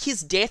feel like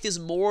his death is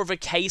more of a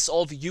case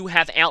of you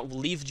have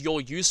outlived your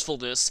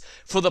usefulness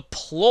for the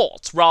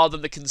plot rather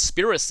than the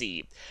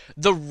conspiracy.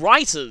 The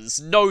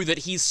writers know that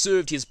he's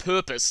served his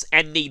purpose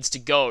and needs to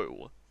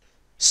go.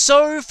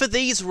 So, for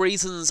these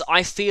reasons,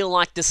 I feel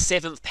like the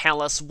Seventh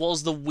Palace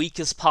was the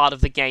weakest part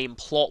of the game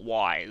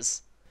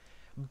plot-wise.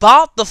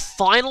 But the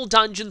final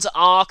dungeons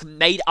arc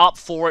made up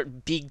for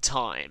it big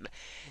time.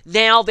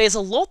 Now, there's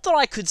a lot that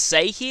I could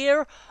say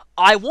here.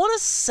 I want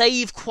to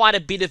save quite a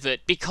bit of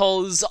it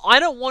because I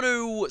don't want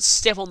to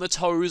step on the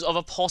toes of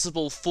a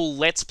possible full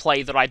Let's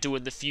Play that I do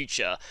in the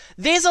future.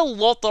 There's a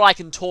lot that I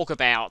can talk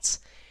about,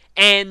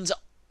 and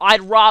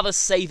I'd rather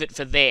save it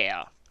for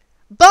there.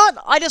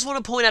 But I just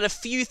want to point out a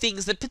few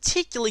things that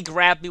particularly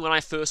grabbed me when I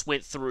first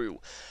went through.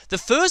 The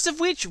first of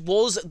which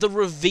was the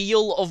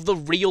reveal of the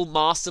real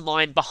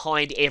mastermind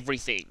behind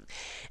everything.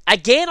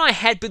 Again, I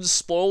had been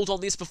spoiled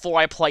on this before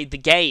I played the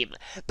game,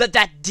 but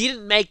that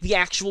didn't make the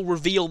actual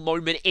reveal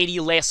moment any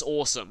less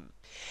awesome.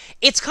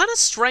 It's kind of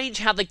strange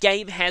how the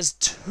game has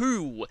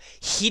two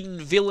hidden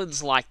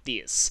villains like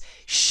this,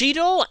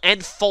 Shidor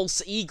and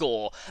False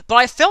Igor, but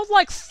I felt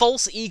like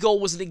False Igor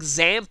was an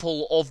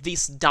example of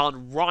this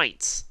done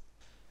right.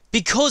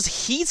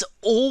 Because he's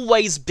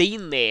always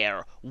been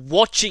there,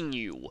 watching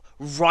you,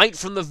 right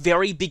from the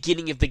very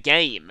beginning of the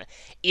game.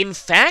 In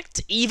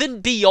fact, even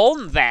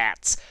beyond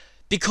that,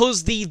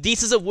 because the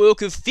 "this is a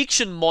work of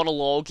fiction"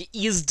 monologue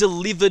is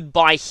delivered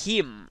by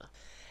him.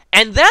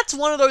 And that's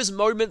one of those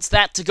moments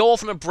that, to go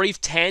off on a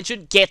brief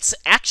tangent, gets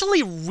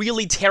actually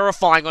really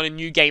terrifying on a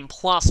New Game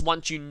Plus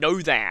once you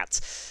know that.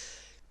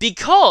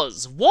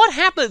 Because, what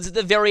happens at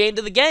the very end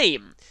of the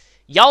game?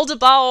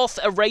 Yaldabaoth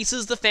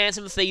erases the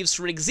Phantom Thieves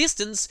from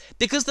existence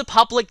because the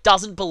public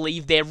doesn't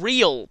believe they're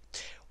real.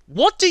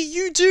 What do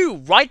you do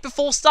right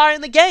before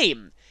starting the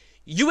game?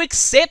 You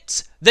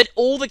accept that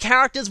all the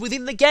characters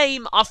within the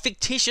game are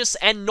fictitious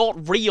and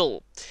not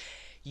real.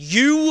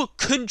 You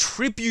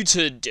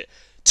contributed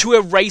to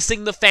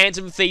erasing the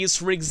Phantom Thieves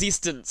from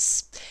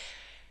existence.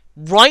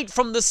 Right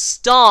from the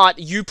start,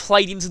 you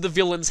played into the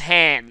villain's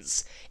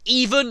hands.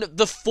 Even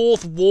the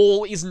fourth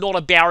wall is not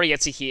a barrier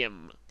to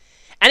him.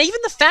 And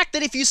even the fact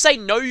that if you say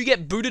no, you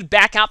get booted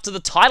back up to the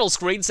title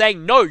screen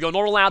saying no, you're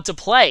not allowed to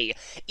play,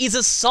 is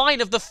a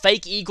sign of the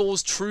fake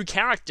Igor's true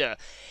character.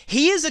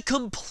 He is a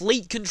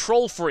complete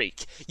control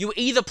freak. You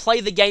either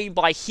play the game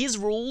by his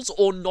rules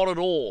or not at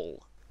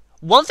all.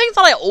 One thing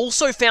that I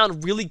also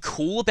found really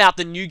cool about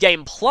the New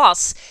Game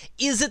Plus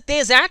is that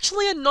there's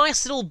actually a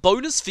nice little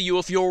bonus for you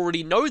if you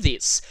already know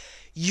this.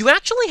 you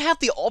actually have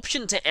the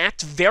option to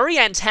act very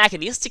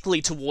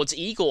antagonistically towards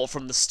Igor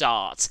from the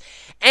start.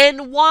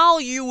 And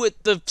while you,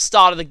 at the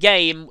start of the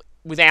game,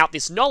 without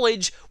this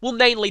knowledge, will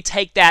mainly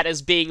take that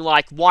as being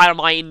like, why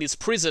am I in this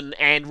prison,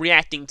 and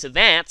reacting to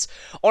that,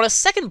 on a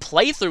second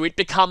playthrough it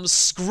becomes,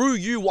 screw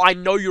you, I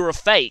know you're a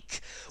fake,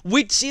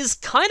 which is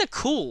kinda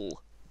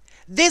cool.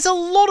 There's a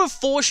lot of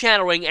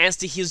foreshadowing as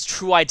to his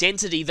true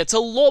identity that's a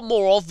lot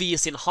more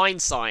obvious in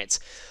hindsight.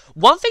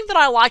 One thing that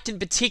I liked in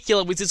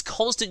particular was his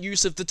constant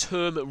use of the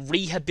term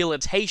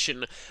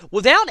rehabilitation,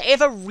 without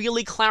ever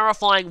really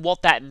clarifying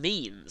what that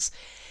means.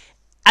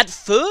 At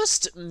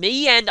first,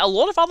 me and a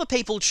lot of other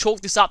people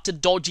chalked this up to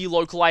dodgy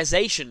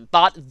localization,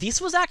 but this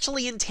was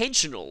actually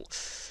intentional.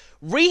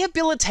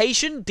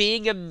 Rehabilitation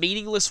being a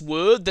meaningless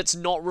word that's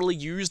not really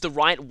used the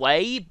right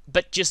way,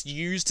 but just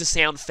used to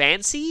sound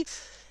fancy,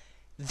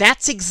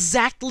 that's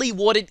exactly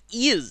what it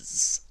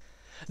is.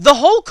 The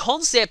whole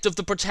concept of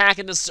the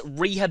protagonist's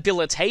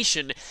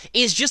rehabilitation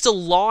is just a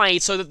lie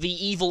so that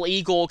the evil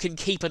Igor can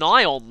keep an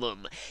eye on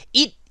them.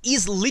 It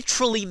is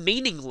literally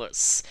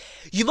meaningless.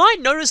 You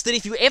might notice that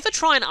if you ever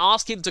try and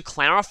ask him to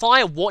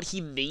clarify what he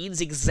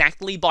means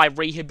exactly by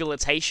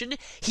rehabilitation,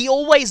 he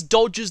always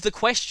dodges the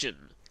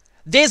question.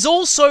 There's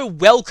also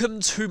welcome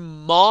to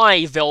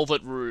my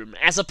Velvet Room,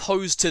 as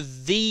opposed to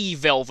the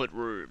Velvet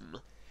Room,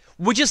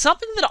 which is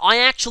something that I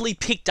actually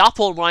picked up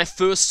on when I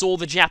first saw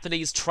the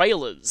Japanese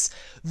trailers.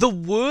 The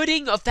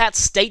wording of that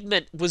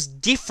statement was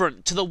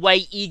different to the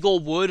way Igor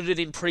worded it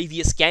in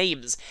previous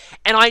games,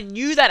 and I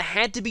knew that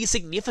had to be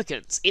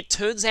significant. It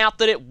turns out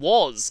that it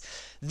was.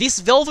 This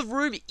Velvet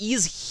Room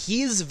is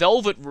his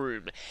Velvet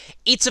Room.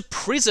 It's a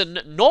prison,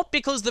 not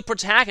because the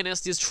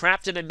protagonist is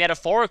trapped in a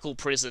metaphorical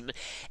prison,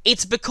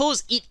 it's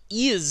because it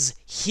is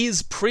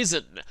his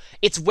prison.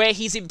 It's where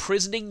he's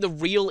imprisoning the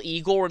real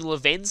Igor and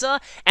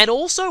Lavenza, and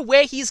also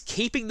where he's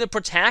keeping the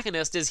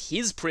protagonist as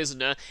his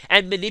prisoner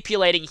and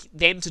manipulating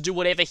them to do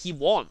whatever he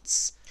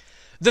wants.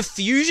 The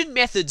fusion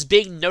methods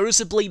being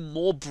noticeably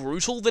more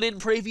brutal than in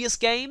previous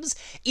games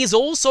is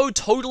also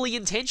totally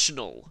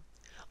intentional.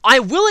 I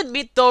will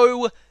admit,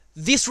 though,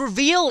 this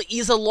reveal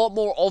is a lot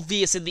more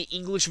obvious in the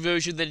English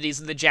version than it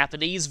is in the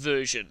Japanese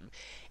version,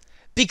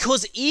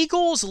 because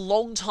Igor's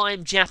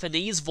longtime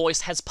Japanese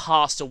voice has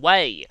passed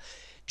away.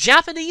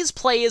 Japanese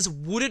players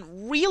wouldn't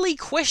really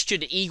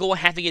question Igor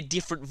having a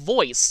different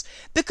voice,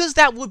 because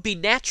that would be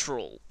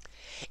natural.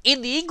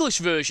 In the English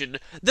version,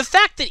 the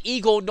fact that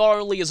Igor not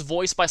only is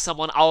voiced by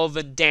someone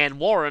other than Dan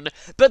Warren,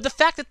 but the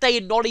fact that they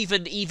are not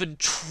even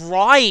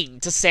trying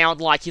to sound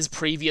like his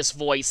previous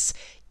voice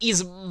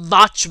is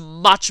much,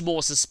 much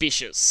more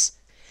suspicious.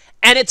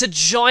 And it's a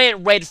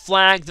giant red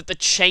flag that the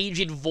change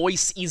in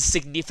voice is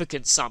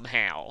significant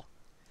somehow.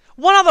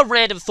 One other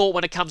random thought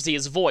when it comes to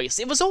his voice,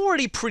 it was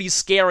already pretty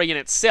scary in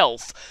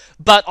itself,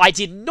 but I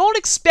did not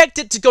expect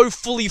it to go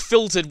fully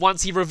filtered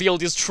once he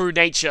revealed his true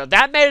nature.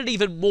 That made it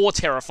even more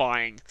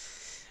terrifying.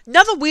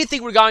 Another weird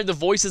thing regarding the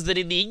voice is that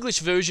in the English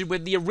version,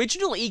 when the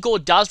original Igor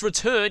does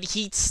return,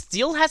 he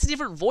still has a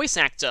different voice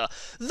actor,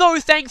 though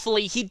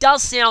thankfully he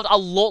does sound a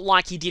lot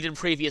like he did in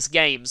previous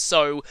games,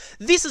 so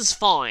this is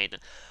fine.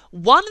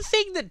 One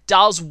thing that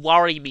does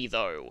worry me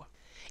though,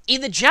 in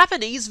the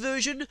Japanese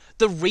version,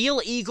 the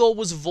real Igor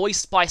was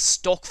voiced by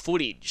stock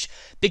footage.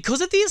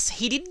 Because of this,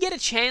 he didn't get a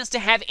chance to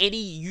have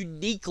any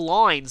unique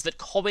lines that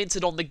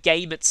commented on the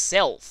game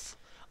itself.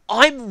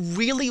 I'm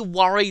really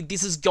worried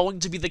this is going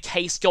to be the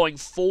case going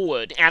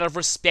forward, out of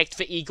respect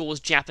for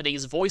Igor's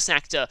Japanese voice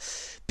actor,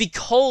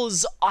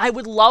 because I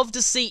would love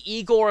to see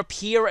Igor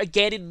appear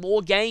again in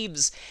more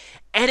games,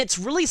 and it's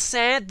really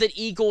sad that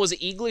Igor's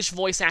English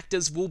voice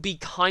actors will be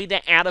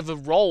kinda out of a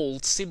role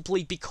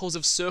simply because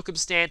of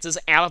circumstances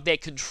out of their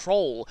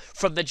control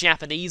from the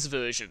Japanese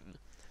version.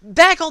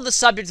 Back on the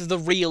subject of the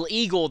real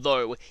Igor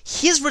though,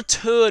 his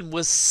return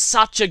was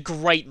such a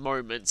great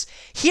moment.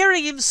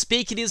 Hearing him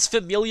speak in his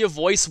familiar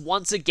voice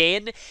once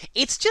again,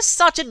 it's just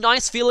such a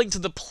nice feeling to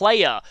the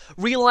player,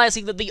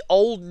 realizing that the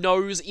old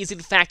nose is in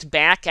fact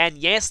back, and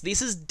yes,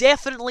 this is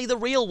definitely the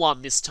real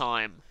one this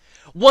time.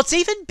 What's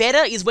even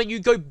better is when you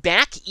go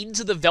back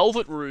into the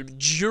Velvet Room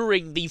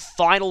during the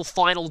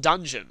final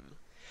dungeon.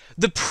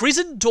 The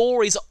prison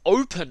door is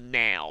open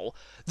now.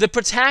 The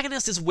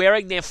protagonist is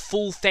wearing their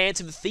full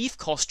Phantom Thief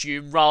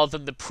costume rather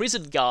than the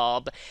prison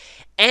garb,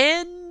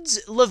 and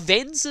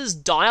Lavenza's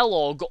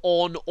dialogue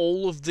on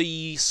all of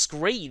the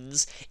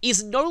screens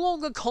is no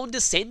longer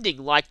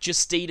condescending like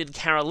Justine and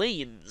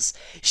Caroline's.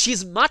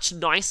 She's much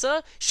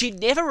nicer, she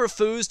never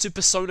refers to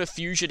Persona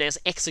Fusion as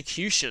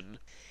execution,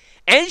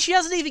 and she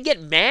doesn't even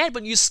get mad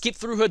when you skip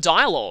through her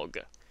dialogue.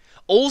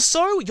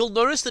 Also, you'll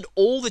notice that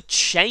all the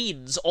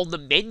chains on the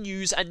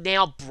menus are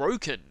now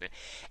broken.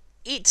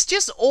 It's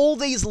just all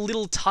these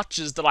little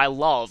touches that I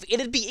love.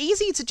 It'd be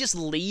easy to just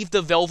leave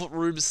the Velvet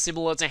Room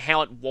similar to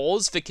how it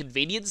was for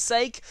convenience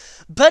sake,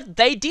 but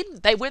they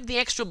didn't. They went the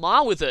extra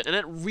mile with it, and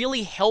it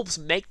really helps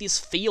make this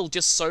feel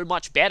just so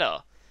much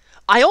better.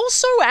 I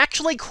also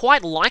actually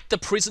quite like the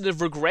Prison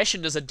of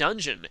Regression as a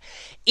dungeon.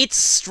 It's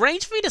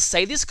strange for me to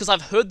say this because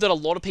I've heard that a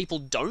lot of people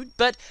don't,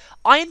 but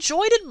I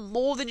enjoyed it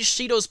more than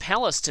Shido's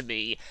Palace to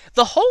me.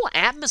 The whole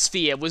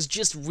atmosphere was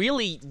just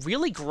really,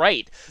 really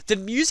great. The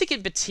music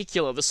in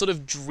particular, the sort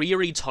of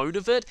dreary tone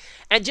of it,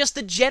 and just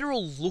the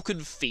general look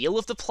and feel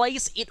of the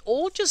place, it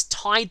all just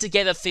tied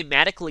together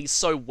thematically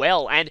so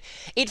well, and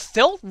it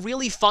felt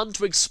really fun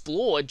to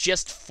explore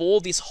just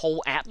for this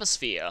whole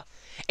atmosphere.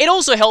 It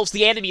also helps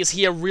the enemies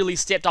here really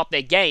stepped up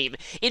their game.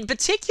 In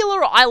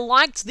particular, I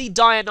liked the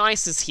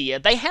Dionysus here.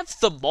 They have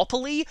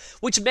Thermopylae,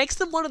 which makes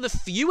them one of the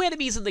few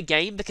enemies in the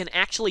game that can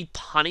actually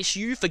punish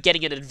you for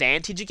getting an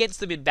advantage against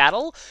them in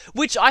battle,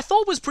 which I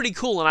thought was pretty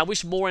cool, and I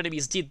wish more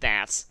enemies did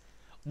that.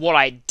 What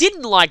I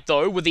didn't like,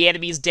 though, were the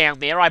enemies down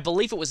there. I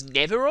believe it was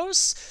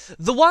Neveros,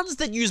 the ones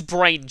that use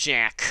Brain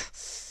Jack.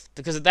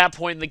 Because at that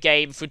point in the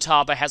game,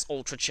 Futaba has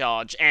Ultra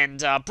Charge,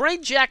 and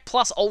Brain Jack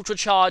plus Ultra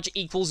Charge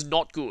equals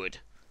not good.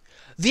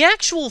 The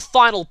actual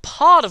final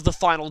part of the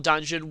final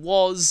dungeon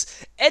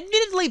was,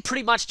 admittedly,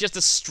 pretty much just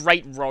a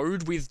straight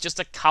road with just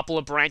a couple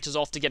of branches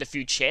off to get a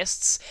few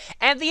chests,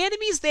 and the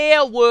enemies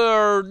there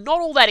were not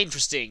all that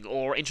interesting,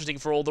 or interesting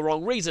for all the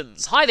wrong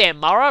reasons. Hi there,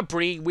 Mara,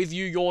 bringing with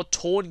you your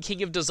Torn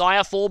King of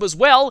Desire form as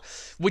well,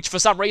 which for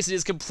some reason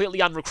is completely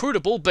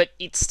unrecruitable, but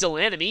it's still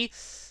an enemy.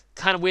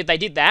 Kind of weird they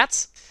did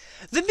that.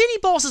 The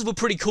mini-bosses were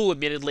pretty cool,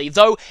 admittedly,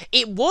 though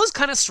it was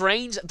kind of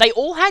strange. They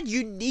all had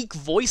unique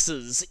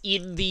voices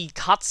in the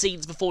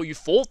cutscenes before you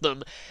fought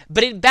them,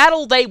 but in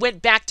battle they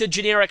went back to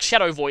generic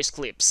Shadow voice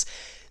clips.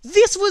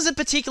 This was a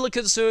particular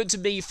concern to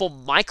me for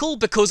Michael,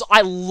 because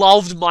I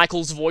loved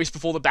Michael's voice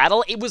before the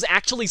battle. It was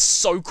actually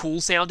so cool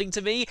sounding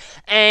to me,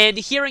 and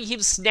hearing him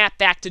snap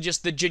back to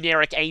just the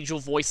generic Angel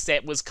voice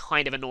set was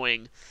kind of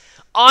annoying.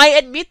 I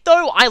admit,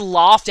 though, I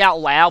laughed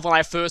out loud when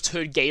I first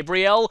heard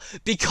Gabriel,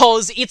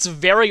 because it's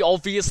very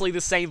obviously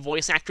the same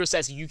voice actress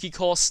as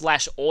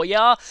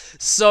Yukiko/Oya,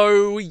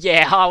 so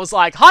yeah, I was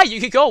like, hi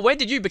Yukiko, when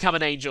did you become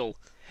an angel?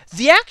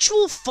 The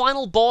actual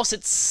final boss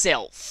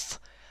itself,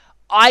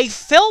 I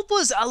felt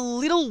was a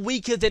little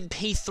weaker than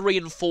P3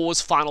 and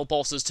 4's final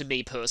bosses to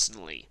me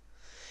personally.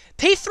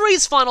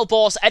 P3's final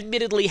boss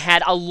admittedly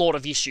had a lot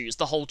of issues,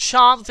 the whole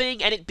charm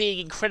thing, and it being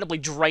incredibly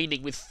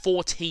draining with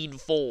 14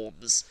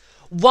 forms.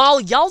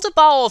 While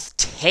Yaldabaoth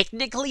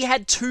technically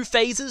had 2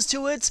 phases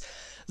to it,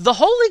 the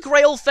Holy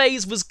Grail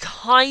phase was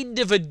kind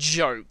of a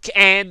joke,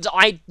 and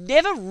I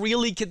never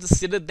really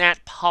considered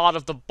that part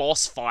of the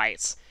boss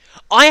fight.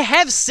 I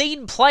have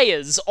seen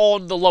players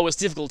on the lowest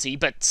difficulty,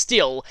 but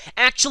still,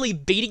 actually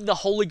beating the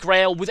Holy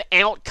Grail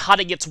without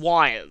cutting its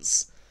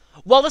wires.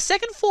 While the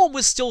second form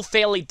was still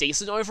fairly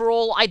decent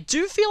overall, I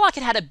do feel like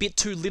it had a bit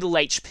too little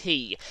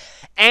HP,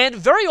 and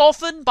very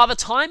often, by the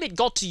time it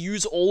got to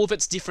use all of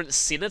its different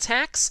Sin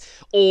attacks,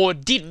 or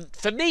didn't,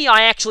 for me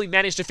I actually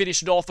managed to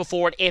finish it off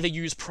before it ever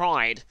used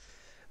Pride.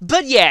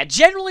 But yeah,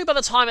 generally by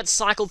the time it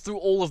cycled through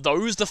all of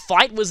those, the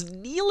fight was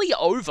nearly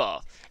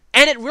over.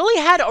 And it really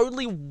had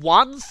only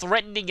one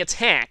threatening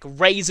attack,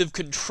 Rays of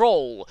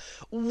Control,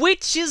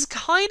 which is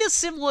kinda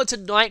similar to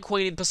Night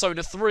Queen in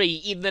Persona 3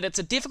 in that it's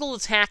a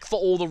difficult attack for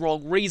all the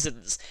wrong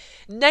reasons.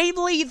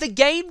 Namely, the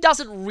game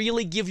doesn't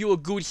really give you a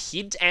good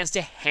hint as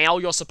to how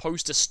you're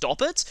supposed to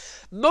stop it.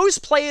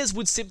 Most players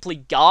would simply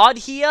guard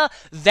here.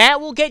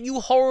 That will get you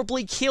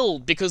horribly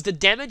killed because the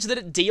damage that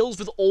it deals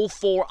with all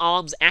 4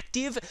 arms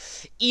active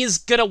is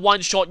gonna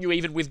one-shot you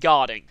even with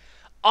guarding.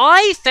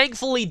 I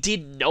thankfully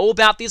did know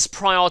about this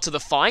prior to the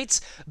fight,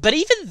 but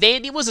even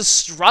then it was a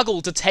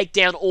struggle to take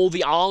down all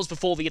the arms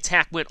before the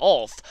attack went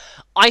off.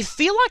 I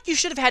feel like you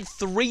should have had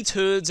 3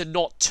 turns and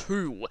not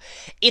 2.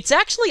 It's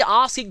actually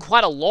asking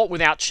quite a lot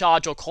without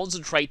charge or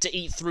concentrate to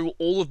eat through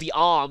all of the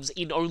arms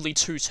in only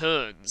 2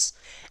 turns.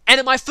 And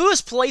in my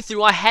first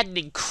playthrough, I had an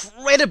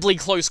incredibly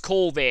close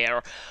call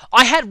there.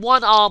 I had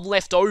 1 arm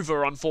left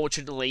over,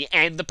 unfortunately,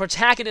 and the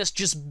protagonist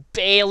just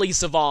barely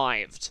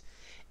survived.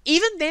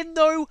 Even then,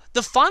 though,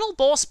 the final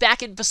boss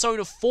back in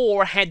Persona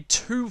 4 had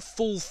 2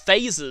 full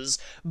phases,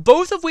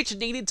 both of which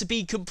needed to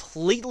be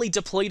completely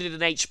depleted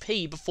in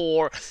HP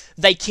before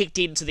they kicked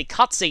into the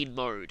cutscene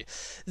mode.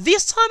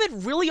 This time it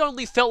really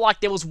only felt like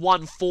there was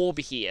 1 form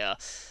here.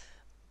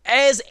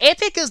 As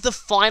epic as the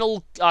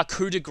final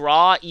coup de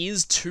grace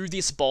is to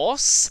this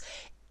boss,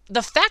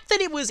 the fact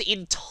that it was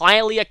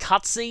entirely a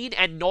cutscene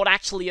and not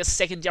actually a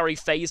secondary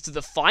phase to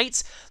the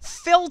fight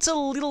felt a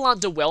little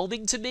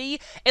underwhelming to me,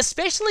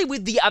 especially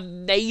with the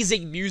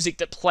amazing music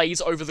that plays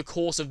over the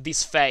course of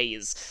this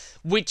phase,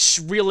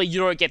 which really you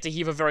don't get to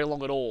hear for very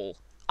long at all.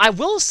 I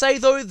will say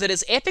though that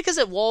as epic as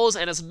it was,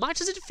 and as much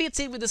as it fits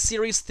in with the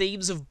series'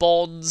 themes of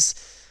bonds,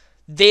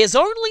 there's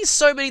only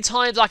so many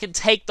times I can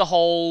take the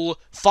whole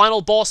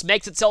final boss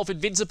makes itself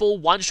invincible,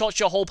 one-shots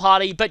your whole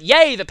party, but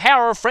yay, the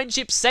power of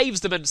friendship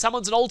saves them and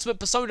summons an ultimate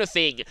Persona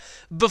thing,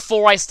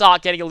 before I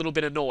start getting a little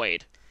bit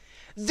annoyed.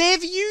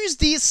 They've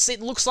used this,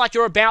 it looks like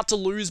you're about to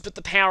lose, but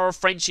the power of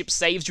friendship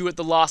saves you at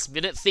the last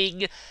minute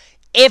thing,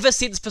 ever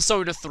since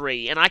Persona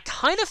 3, and I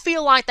kind of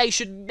feel like they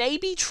should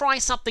maybe try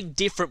something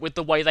different with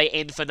the way they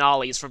end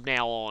finales from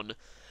now on.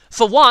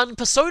 For one,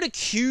 Persona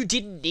Q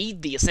didn't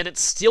need this, and it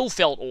still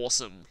felt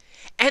awesome.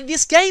 And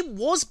this game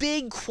was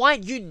being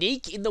quite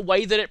unique in the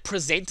way that it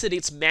presented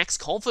its max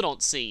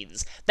confidant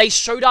scenes. They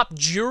showed up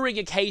during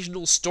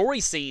occasional story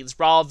scenes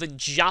rather than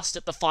just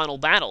at the final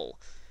battle.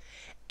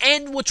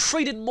 And were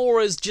treated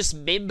more as just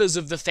members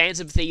of the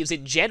Phantom Thieves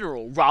in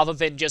general, rather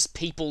than just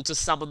people to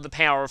summon the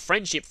power of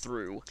friendship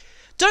through.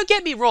 Don't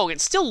get me wrong,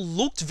 it still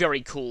looked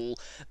very cool,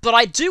 but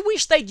I do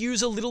wish they'd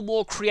use a little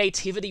more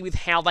creativity with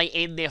how they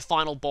end their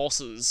final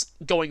bosses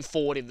going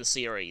forward in the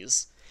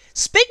series.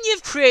 Speaking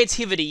of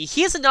creativity,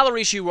 here's another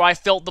issue where I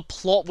felt the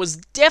plot was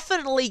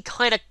definitely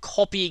kinda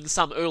copying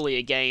some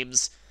earlier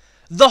games.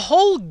 The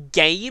whole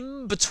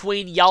game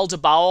between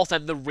Yaldabaoth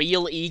and the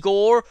real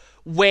Igor,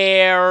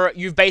 where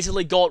you've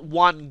basically got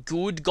one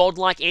good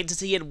godlike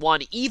entity and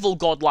one evil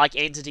godlike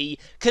entity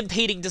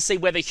competing to see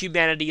whether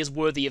humanity is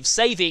worthy of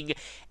saving,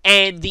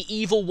 and the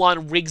evil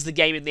one rigs the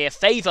game in their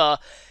favor,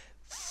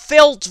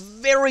 felt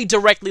very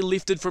directly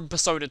lifted from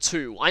Persona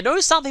 2. I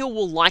know some people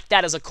will like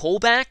that as a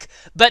callback,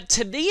 but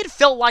to me it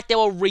felt like they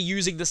were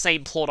reusing the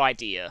same plot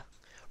idea.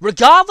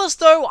 Regardless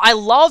though, I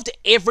loved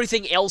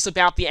everything else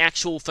about the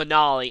actual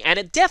finale, and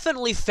it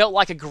definitely felt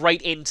like a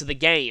great end to the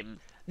game.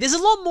 There's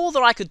a lot more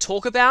that I could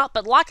talk about,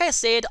 but like I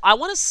said, I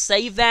want to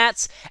save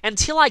that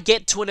until I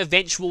get to an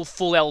eventual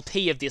full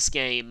LP of this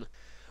game,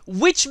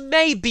 which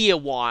may be a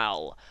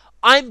while.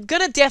 I'm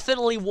gonna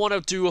definitely want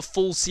to do a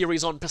full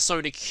series on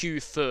Persona Q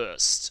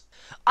first.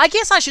 I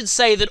guess I should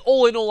say that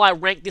all in all I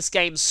rank this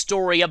game's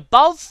story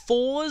above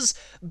 4s,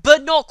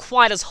 but not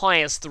quite as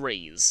high as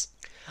 3s.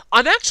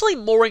 I'm actually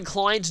more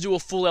inclined to do a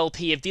full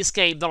LP of this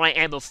game than I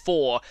am of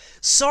 4.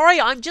 Sorry,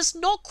 I'm just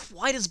not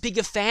quite as big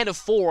a fan of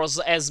 4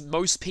 as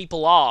most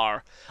people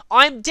are.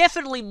 I'm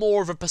definitely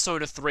more of a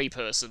Persona 3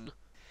 person.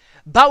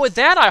 But with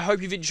that, I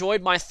hope you've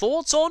enjoyed my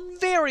thoughts on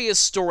various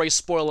story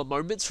spoiler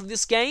moments from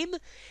this game,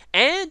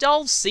 and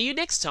I'll see you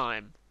next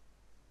time.